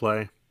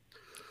Coldplay.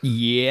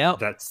 Yeah.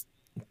 That's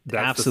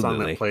absolutely the song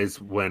that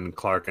plays when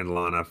Clark and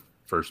Lana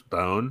first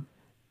bone.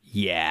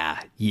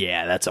 Yeah,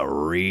 that's a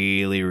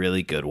really,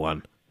 really good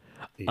one.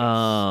 Yes.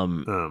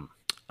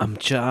 I'm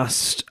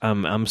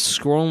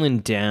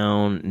scrolling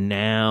down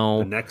now.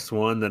 The next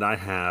one that I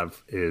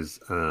have is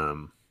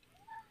hold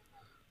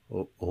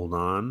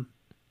on.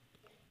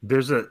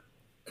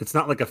 It's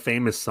not like a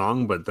famous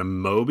song, but the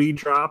Moby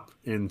drop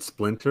in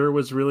Splinter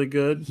was really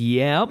good.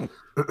 Yep.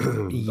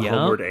 The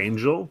Homeward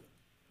Angel.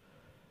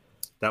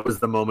 That was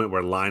the moment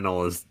where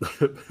Lionel is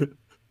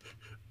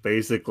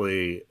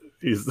basically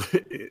he's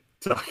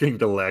talking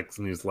to Lex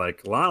and he's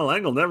like, Lionel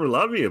Lang will never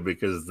love you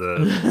because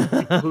the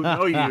people who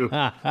know you,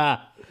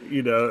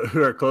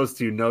 who are close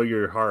to you know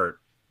your heart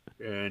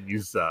and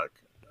you suck.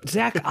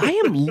 Zach, I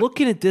am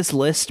looking at this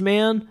list,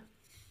 man.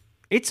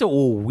 It's a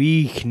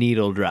weak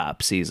needle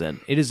drop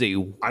season. It is a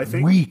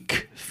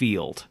weak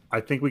field. I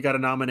think we got to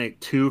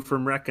nominate 2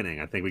 from Reckoning.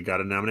 I think we got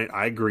to nominate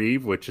I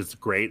Grieve, which is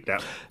great.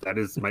 That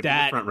might be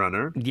the front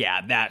runner.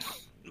 Yeah, that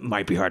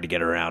might be hard to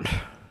get around.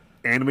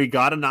 And we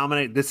got to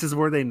nominate. This is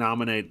where they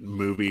nominate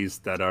movies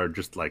that are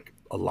just like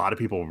a lot of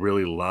people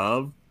really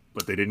love,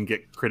 but they didn't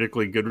get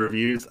critically good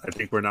reviews, I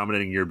think we're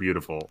nominating You're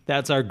Beautiful.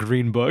 That's our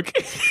green book.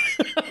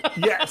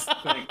 Yes,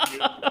 thank you.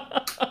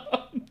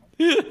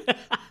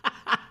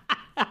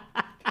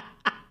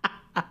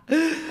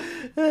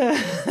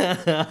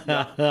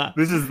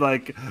 This is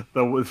like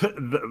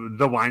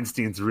the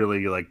Weinsteins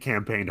really like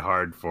campaigned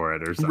hard for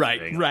it or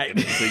something. Right.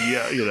 So,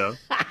 yeah, you know.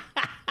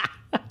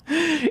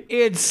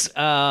 It's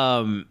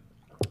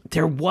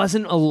there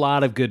wasn't a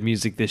lot of good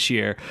music this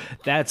year.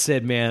 That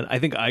said, man, I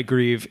think I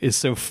Grieve is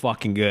so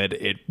fucking good.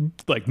 It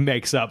like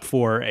makes up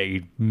for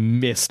a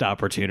missed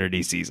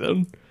opportunity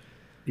season.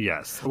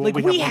 Yes. Well, Like,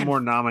 we we have had-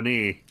 one more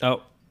nominee,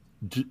 Oh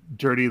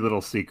Dirty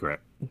Little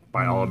Secret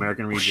by All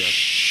American Rejects.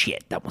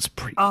 shit, that was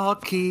pretty I'll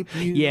keep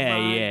you Yeah,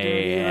 my yeah,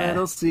 dirty yeah.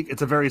 little secret.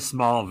 It's a very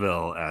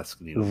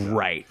Smallville-esque Neil.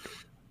 right.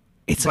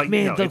 It's But, like, man,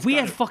 you know, like it's we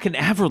got had it. fucking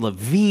Avril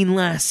Lavigne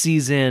last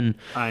season.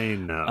 I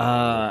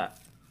know.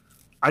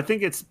 I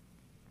think it's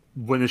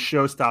when the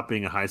show stopped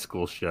being a high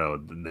school show,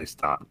 then they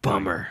stopped.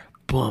 Bummer.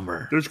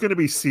 There's going to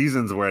be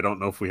seasons where I don't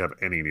know if we have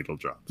any needle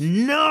drops.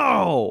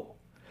 No,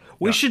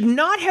 we should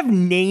not have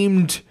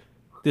named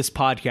this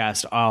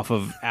podcast off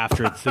of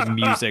after the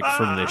music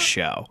from this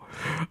show.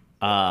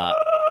 I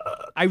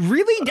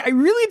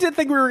really did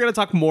think we were going to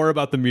talk more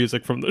about the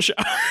music from the show.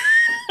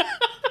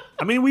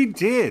 I mean, we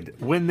did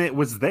when it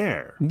was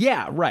there.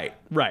 Yeah, right.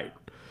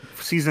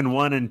 Season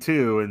 1 and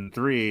 2 and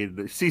 3,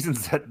 the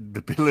seasons that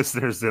the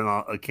listeners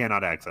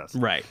cannot access.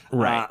 Right.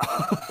 Right,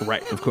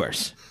 of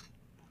course.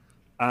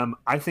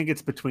 I think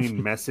it's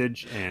between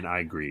Message and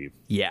I Grieve.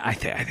 Yeah, I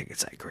think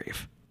it's I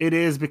Grieve. It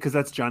is because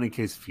that's Johnny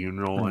K's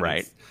funeral. And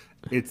Right.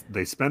 It's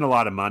they spent a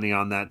lot of money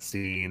on that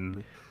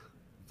scene.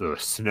 The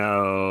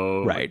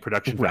snow, Right.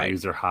 production Right.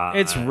 values are high.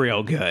 It's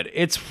real good.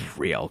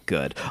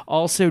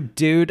 Also,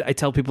 dude, I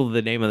tell people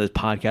the name of this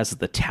podcast is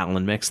the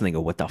Talon Mix, and they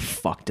go, "What the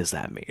fuck does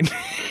that mean?"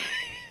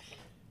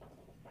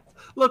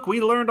 Look,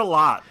 we learned a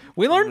lot.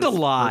 We from learned a this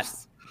lot.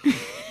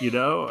 you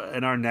know,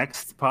 and our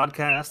next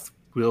podcast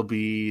will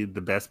be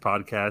the best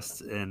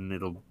podcast, and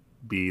it'll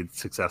be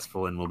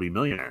successful, and we'll be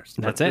millionaires.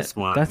 But That's this it.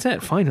 one, That's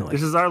it. Finally,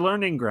 This is our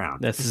learning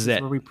ground. This is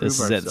it. Where we prove This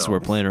is it. This is where we're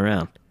ourselves. playing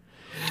around.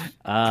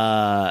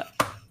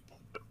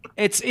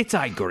 It's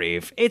I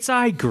Grieve. It's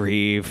I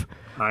Grieve.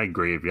 I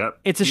agree. Yep.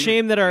 It's a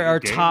shame that our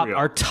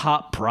Gabriel.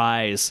 top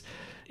prize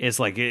is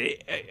like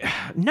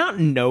not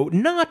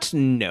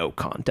no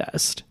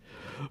contest,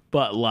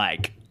 but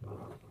like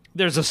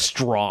there's a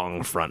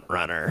strong front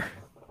runner.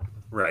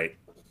 Right.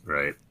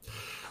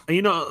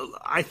 You know,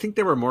 I think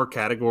there were more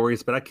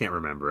categories, but I can't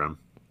remember them.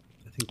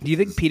 Do you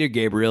think Peter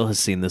Gabriel has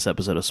seen this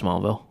episode of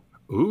Smallville?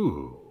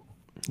 Ooh,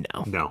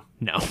 No.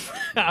 no,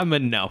 I'm a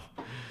no.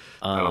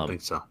 I don't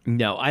think so.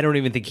 No, I don't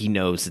even think he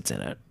knows it's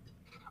in it.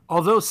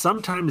 Although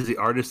sometimes the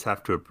artists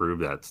have to approve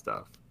that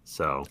stuff.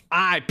 So,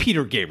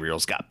 Peter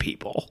Gabriel's got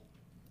people.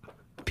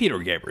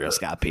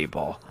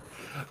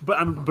 but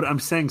I'm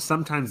saying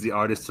sometimes the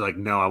artists are like,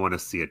 no, I want to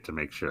see it to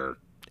make sure.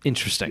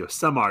 Interesting. You know,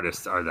 some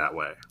artists are that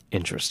way.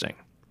 Interesting.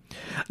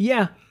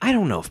 Yeah, I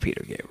don't know if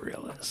Peter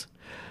Gabriel is.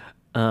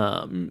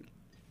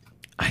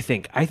 I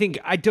think I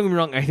don't get me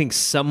wrong, I think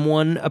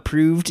someone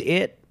approved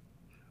it,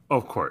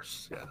 Of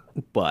course, yeah.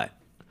 but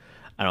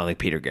I don't think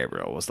Peter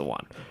Gabriel was the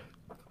one.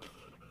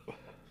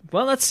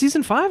 Well, that's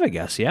season 5, I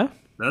guess, yeah?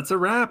 That's a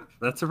wrap.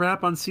 That's a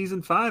wrap on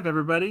season 5,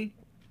 everybody.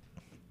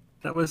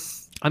 That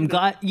was. I'm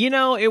glad,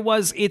 I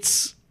was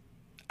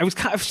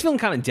feeling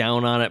kind of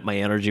down on it. My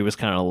energy was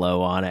kind of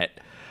low on it.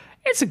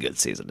 It's a good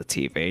season of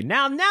TV.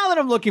 Now that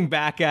I'm looking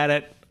back at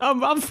it,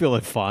 I'm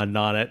feeling fun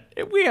on it.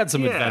 We had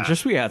some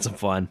adventures. We had some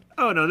fun.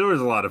 Oh no, there was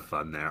a lot of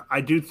fun there.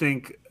 I do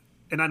think,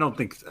 and I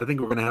think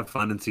we're gonna have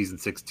fun in season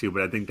 6 too.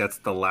 But I think that's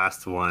the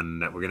last one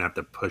that we're gonna have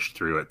to push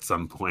through at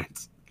some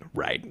point.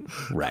 Right.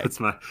 That's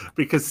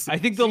because I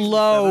think the season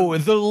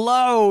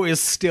low is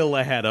still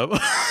ahead of.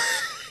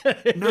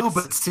 No,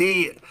 but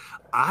see,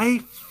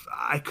 I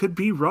could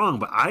be wrong,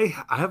 but I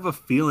have a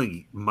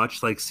feeling,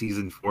 much like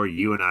season 4,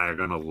 you and I are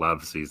gonna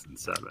love season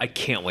 7. I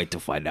can't wait to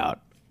find out.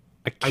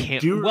 I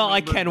can't. do I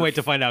remember can wait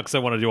to find out because I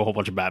want to do a whole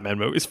bunch of Batman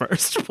movies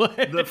first.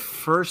 But The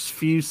first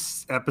few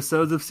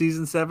episodes of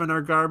season 7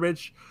 are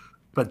garbage,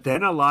 but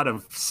then a lot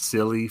of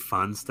silly,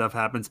 fun stuff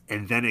happens,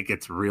 and then it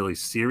gets really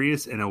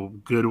serious in a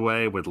good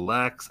way with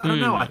Lex. I don't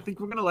know. I think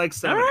we're gonna like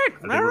 7. All right, I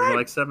think all we're right. gonna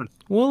like 7.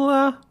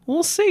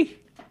 we'll see.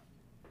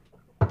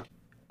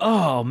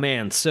 Oh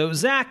man, so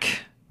Zach,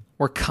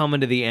 we're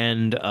coming to the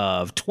end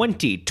of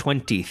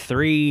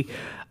 2023,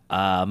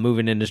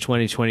 moving into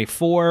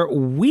 2024.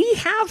 We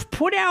have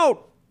put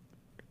out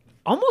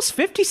almost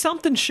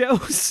 50-something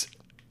shows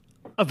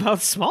about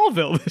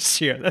Smallville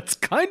this year. That's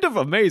kind of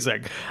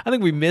amazing. I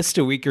think we missed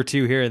a week or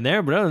two here and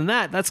there, but other than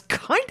that, that's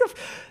kind of...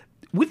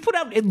 We've put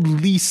out at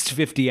least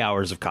 50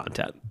 hours of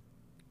content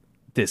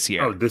this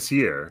year. Oh, this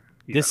year.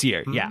 This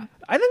year, yeah.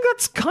 I think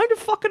that's kind of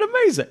fucking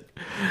amazing.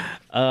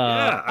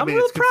 Yeah, I'm mean,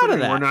 real it's proud of considering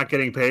that. We're not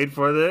getting paid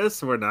for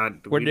this. We're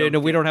not. We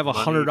don't have a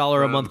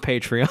 $100 a month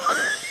Patreon,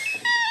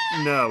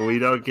 No, we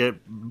don't get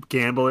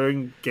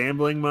gambling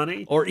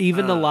money. or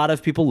even a lot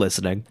of people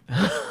listening.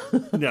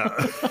 No.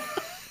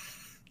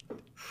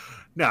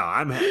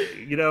 No,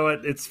 you know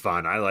what? It's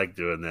fun. I like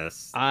doing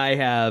this. I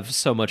have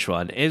so much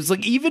fun. It's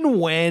like, even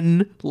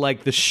when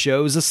like the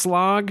show's a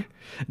slog,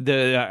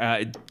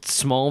 the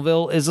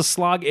Smallville is a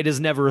slog, it is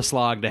never a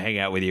slog to hang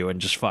out with you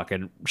and just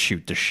fucking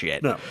shoot the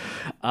shit. No.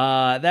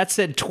 That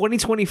said,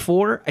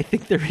 2024, I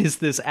think there is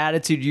this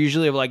attitude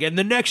usually of like, and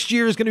the next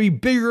year is going to be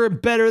bigger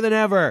and better than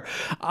ever.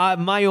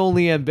 My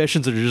only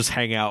ambitions are to just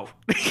hang out.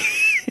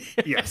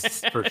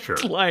 Yes, for sure.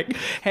 Like,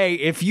 hey,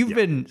 if you've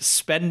been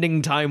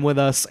spending time with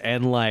us,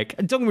 and like,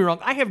 don't get me wrong,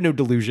 I have no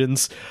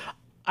delusions.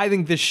 I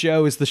think this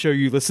show is the show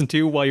you listen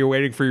to while you're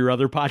waiting for your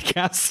other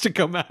podcasts to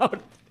come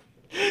out.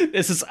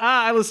 This is,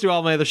 I listen to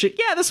all my other shit.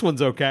 Yeah, this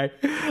one's okay.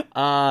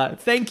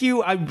 Thank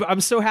you.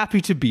 I'm so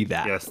happy to be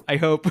that. Yes. I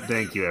hope.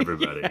 Thank you,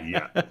 everybody.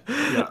 Yeah.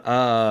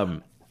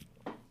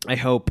 I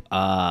hope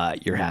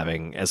you're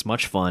having as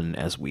much fun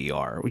as we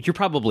are. You're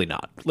probably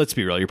not. Let's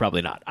be real. You're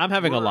probably not. I'm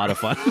having a lot of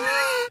fun.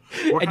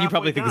 And you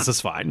probably think this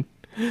is fine.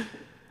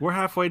 We're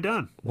halfway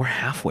done. We're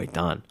halfway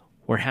done.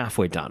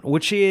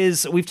 Which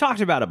is, we've talked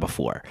about it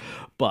before,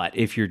 but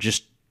if you're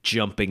just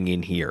jumping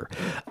in here,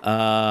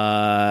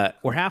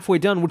 we're halfway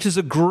done, which is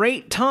a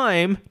great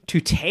time to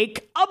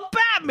take a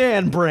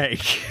Batman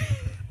break.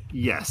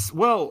 Yes.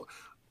 Well,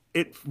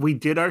 we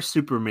did our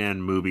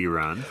Superman movie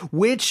run,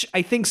 which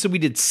I think, so we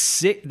did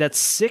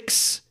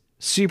six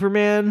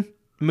Superman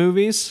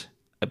movies,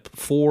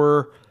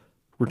 4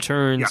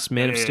 Returns,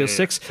 Man of Steel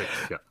 6.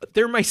 Yeah.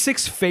 They're my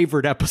 6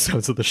 favorite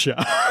episodes of the show.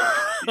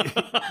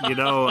 You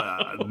know,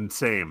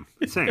 same.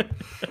 The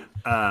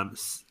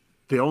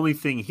only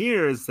thing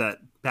here is that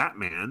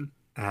Batman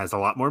has a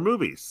lot more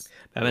movies.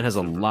 Batman has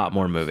a lot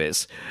more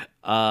movies.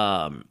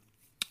 So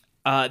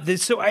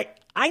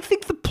I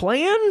think the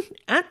plan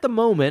at the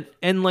moment,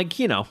 and like,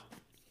 you know,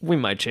 we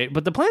might change,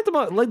 but the plan at the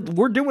moment, like,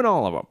 we're doing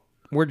all of them.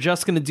 We're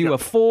just going to do a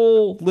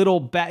full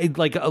little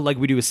like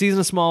we do a season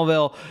of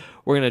Smallville.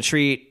 We're going to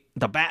treat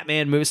the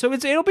Batman movie. So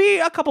it'll be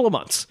a couple of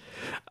months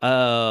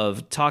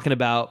of talking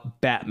about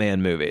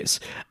Batman movies.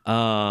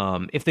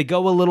 If they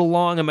go a little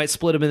long, I might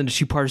split them into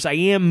 2 parts. I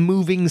am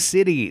moving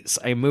cities.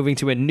 I am moving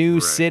to a new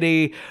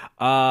city.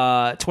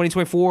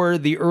 2024,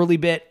 the early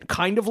bit,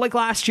 kind of like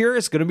last year,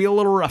 is going to be a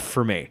little rough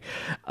for me.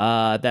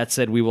 That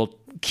said, we will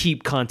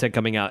keep content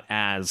coming out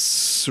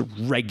as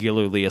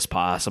regularly as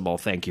possible.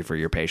 Thank you for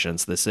your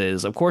patience. This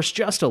is, of course,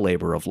 just a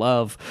labor of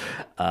love.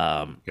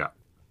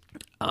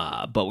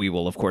 But we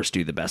will, of course,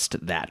 do the best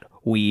that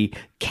we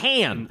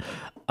can.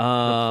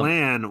 The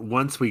plan,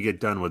 once we get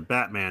done with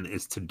Batman,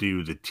 is to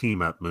do the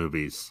team-up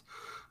movies.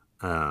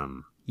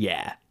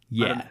 Yeah.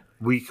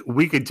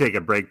 We could take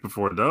a break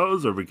before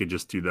those, or we could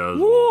just do those.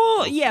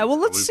 Well,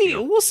 let's see.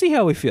 We'll see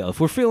how we feel. If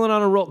we're feeling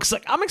on a roll, because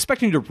like, I'm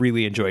expecting to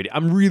really enjoy it.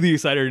 I'm really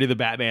excited to do the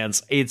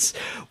Batmans. It's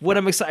what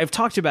I'm excited. I've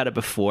talked about it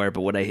before,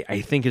 but what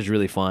I think is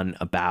really fun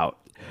about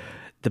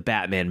the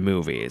Batman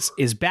movies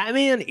is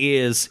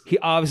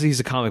he's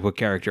a comic book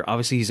character.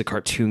 Obviously he's a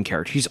cartoon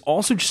character. He's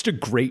also just a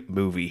great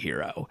movie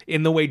hero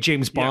in the way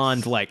James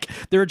Bond, like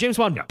there are James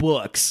Bond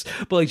books,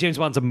 but like James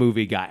Bond's a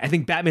movie guy. I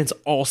think Batman's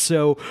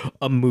also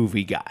a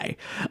movie guy.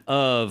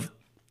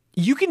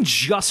 You can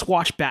just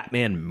watch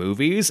Batman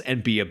movies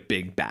and be a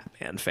big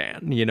Batman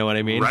fan. You know what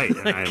I mean? Right.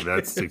 And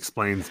that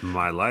explains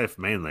my life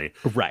mainly.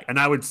 Right.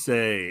 And I would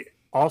say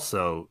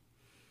also,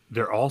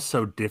 they're all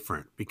so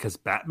different because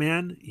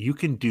Batman, you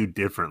can do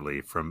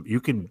differently you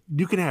can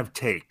have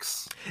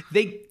takes.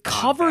 They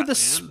cover the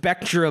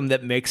spectrum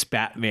that makes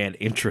Batman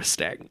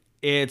interesting.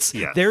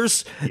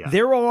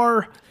 There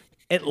are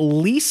at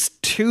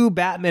least 2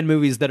 Batman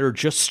movies that are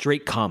just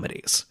straight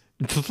comedies.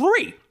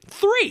 3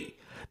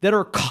 that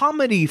are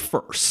comedy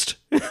first.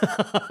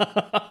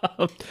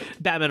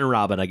 Batman and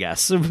Robin, I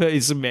guess.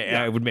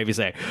 I would maybe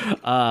say.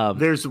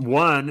 There's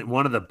one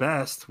of the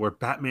best where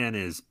Batman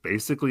is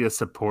basically a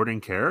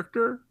supporting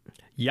character.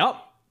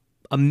 Yup.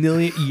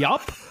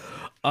 Yup.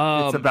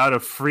 It's about a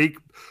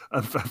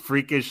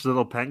freakish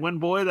little penguin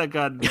boy that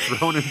got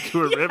thrown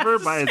into a river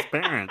by his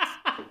parents.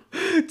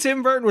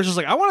 Tim Burton was just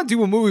like, I want to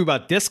do a movie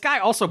about this guy.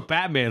 Also,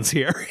 Batman's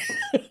here.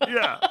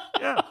 Yeah.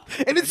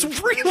 And it's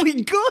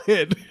really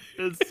good.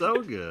 It's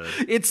so good.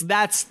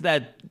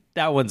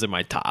 That one's in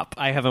my top.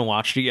 I haven't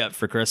watched it yet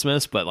for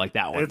Christmas, but like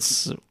that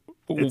one's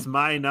it's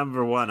my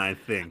number 1, I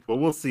think. But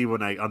we'll see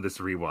on this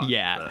rewatch.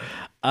 Yeah.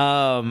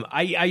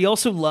 I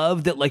also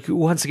love that, like,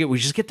 once again, we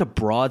just get the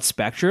broad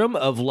spectrum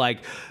of like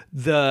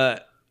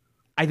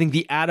I think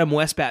the Adam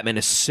West Batman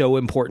is so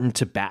important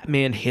to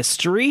Batman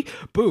history.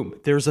 Boom,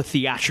 there's a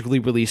theatrically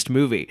released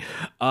movie.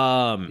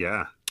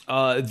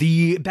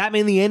 The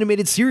Batman the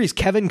Animated Series,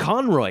 Kevin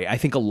Conroy. I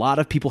think a lot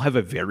of people have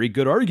a very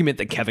good argument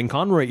that Kevin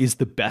Conroy is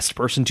the best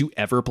person to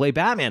ever play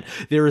Batman.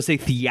 There is a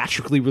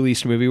theatrically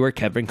released movie where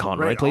Kevin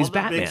Conroy plays all the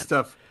Batman. Big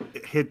stuff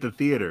hit the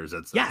theaters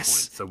at some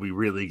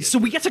point, so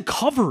we get to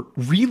cover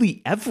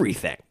really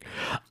everything.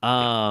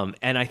 And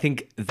I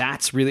think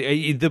that's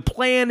really the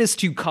plan is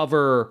to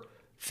cover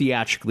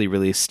theatrically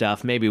released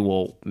stuff. Maybe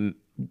we'll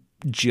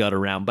jut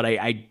around. But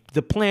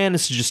the plan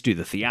is to just do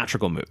the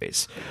theatrical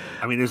movies.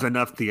 I mean, there's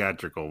enough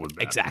theatrical with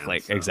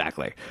Batman.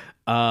 Exactly.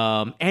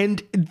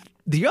 And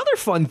the other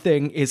fun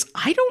thing is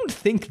I don't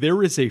think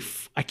there is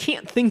I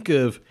can't think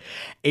of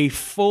a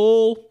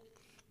full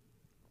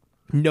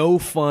no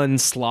fun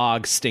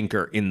slog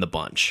stinker in the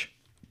bunch.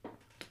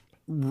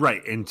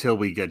 Right, until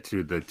we get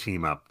to the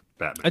team up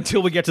Batman.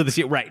 Until we get to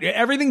the right.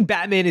 Everything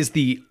Batman is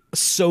the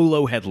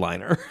solo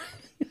headliner.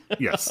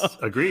 Yes,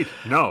 agreed.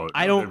 No,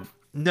 I don't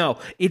know.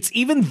 It's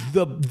even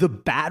the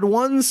bad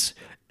ones.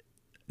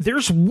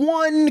 There's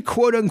one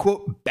quote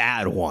unquote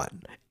bad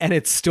one, and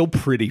it's still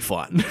pretty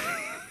fun.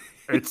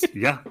 It's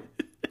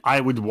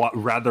I would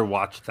rather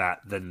watch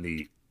that than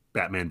the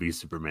Batman v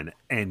Superman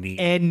any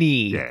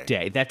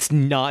day. That's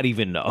not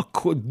even a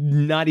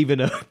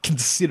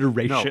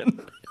consideration.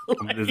 No.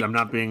 I'm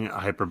not being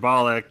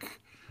hyperbolic.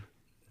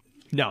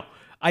 No,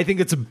 I think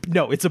it's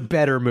a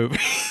better movie.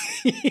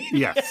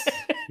 Yes.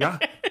 Yeah.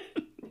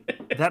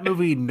 That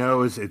movie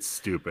knows it's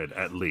stupid,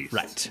 at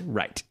least.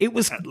 Right. It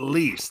was at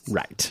least.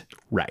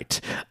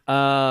 Right.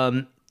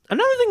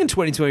 Another thing in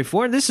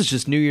 2024, and this is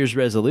just New Year's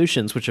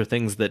resolutions, which are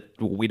things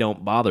that we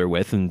don't bother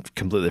with and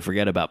completely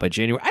forget about by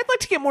January. I'd like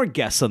to get more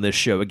guests on this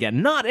show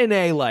again, not in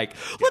a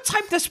let's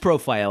hype this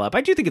profile up.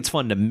 I do think it's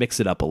fun to mix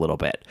it up a little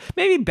bit.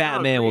 Maybe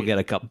Batman will get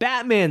a couple.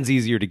 Batman's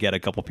easier to get a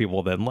couple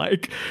people than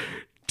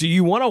do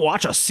you want to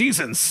watch a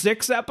season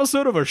 6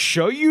 episode of a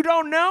show you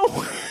don't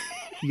know?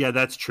 Yeah,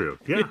 that's true.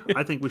 Yeah,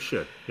 I think we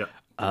should. Yeah.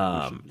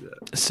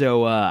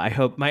 So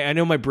I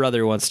know my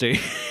brother wants to,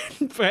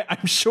 but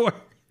I'm sure.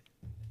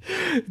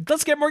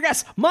 Let's get more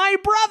guests. My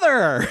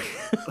brother.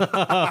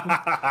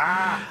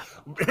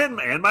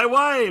 and my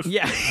wife.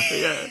 Yeah.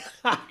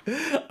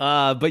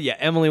 But yeah,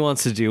 Emily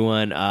wants to do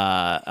one.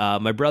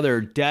 My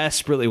brother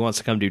desperately wants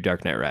to come do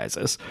Dark Knight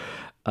Rises.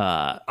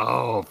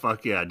 Oh,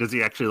 fuck yeah. Does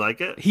he actually like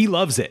it? He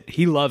loves it.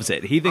 He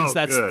thinks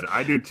that's good.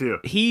 I do too.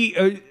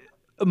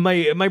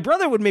 My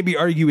brother would maybe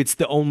argue it's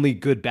the only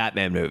good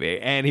Batman movie,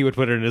 and he would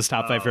put it in his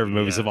top 5 favorite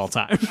movies of all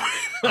time.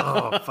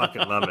 Oh,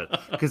 fucking love it.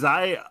 Because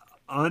I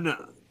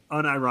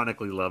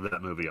unironically love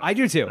that movie. I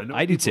do too.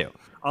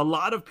 A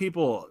lot of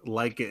people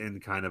like it in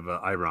kind of an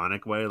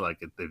ironic way,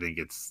 they think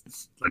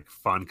it's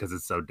fun because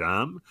it's so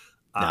dumb.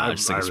 No, I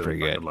just think it's pretty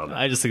good.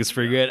 I just think it's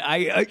pretty good.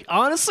 I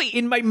honestly,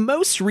 in my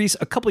most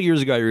recent, a couple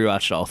years ago, I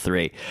rewatched all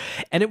 3,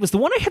 and it was the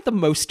one I had the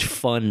most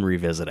fun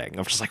revisiting. I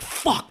was just like,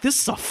 "Fuck,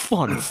 this is a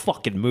fun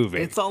fucking movie."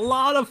 It's a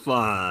lot of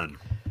fun.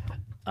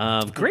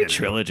 Great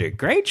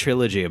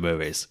trilogy of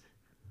movies.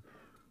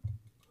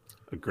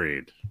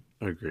 Agreed.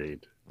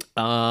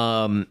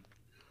 Oh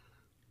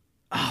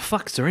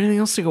fuck! Is there anything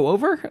else to go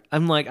over?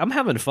 I'm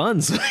having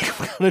fun, so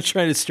I'm gonna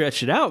try to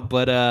stretch it out.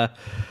 But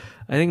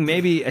I think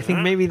maybe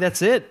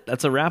that's it.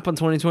 That's a wrap on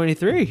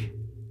 2023.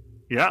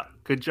 Yeah,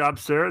 good job,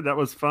 sir. That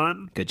was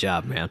fun. Good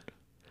job, man.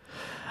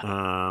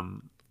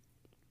 Go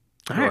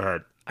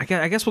ahead. I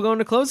guess we'll go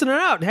into closing it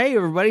out. Hey,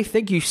 everybody,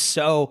 thank you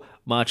so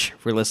much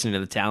for listening to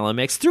the Talent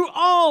Mix through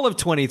all of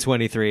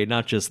 2023,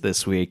 not just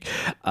this week.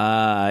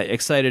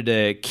 Excited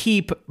to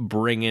keep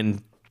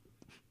bringing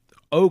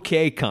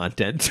okay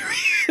content,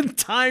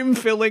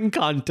 time-filling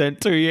content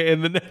to you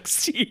in the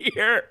next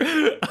year.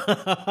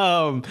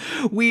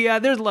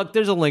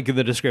 There's a link in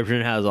the description.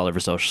 It has all of our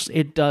socials.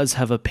 It does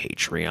have a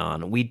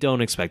Patreon. We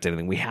don't expect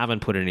anything. We haven't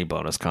put any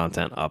bonus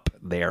content up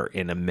there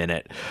in a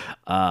minute.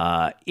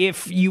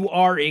 If you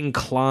are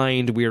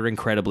inclined, we are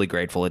incredibly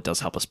grateful. It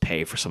does help us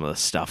pay for some of the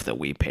stuff that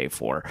we pay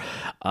for.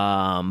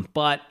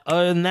 But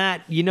other than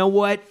that, you know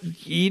what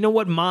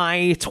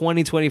my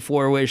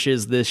 2024 wish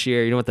is this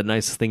year? You know what the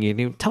nicest thing you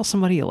can do? Tell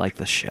somebody you like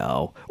the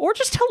show, or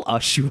just tell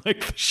us you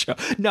like the show.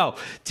 No,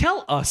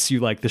 tell us you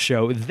like the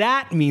show.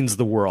 That means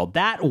the world.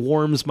 That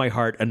warms my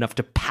heart enough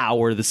to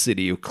power the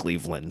city of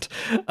Cleveland.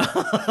 That's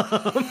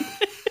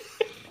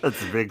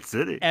a big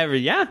city.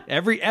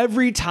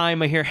 Every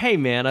time I hear, "Hey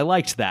man, I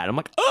liked that," I'm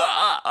like,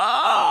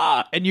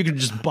 and you can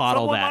just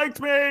bottle Someone that.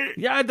 liked me.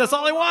 Yeah, that's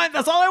all I want.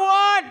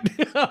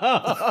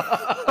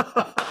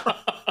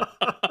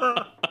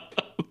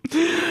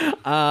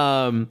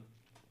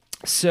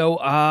 So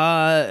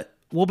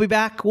we'll be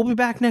back. We'll be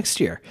back next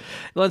year.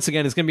 Once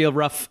again, it's gonna be a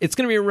rough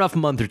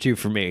month or two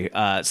for me.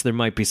 So there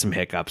might be some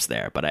hiccups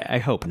there, but I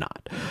hope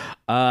not.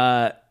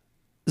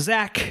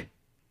 Zach,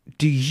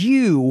 do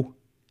you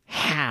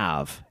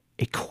have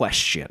a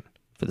question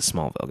for the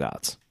Smallville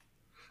gods?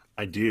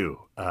 I do.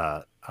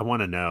 I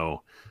want to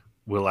know,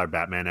 will our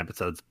Batman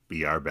episodes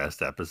be our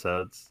best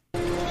episodes?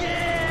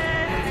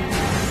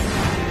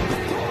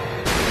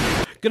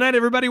 Good night,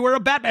 everybody. We're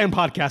a Batman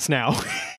podcast now.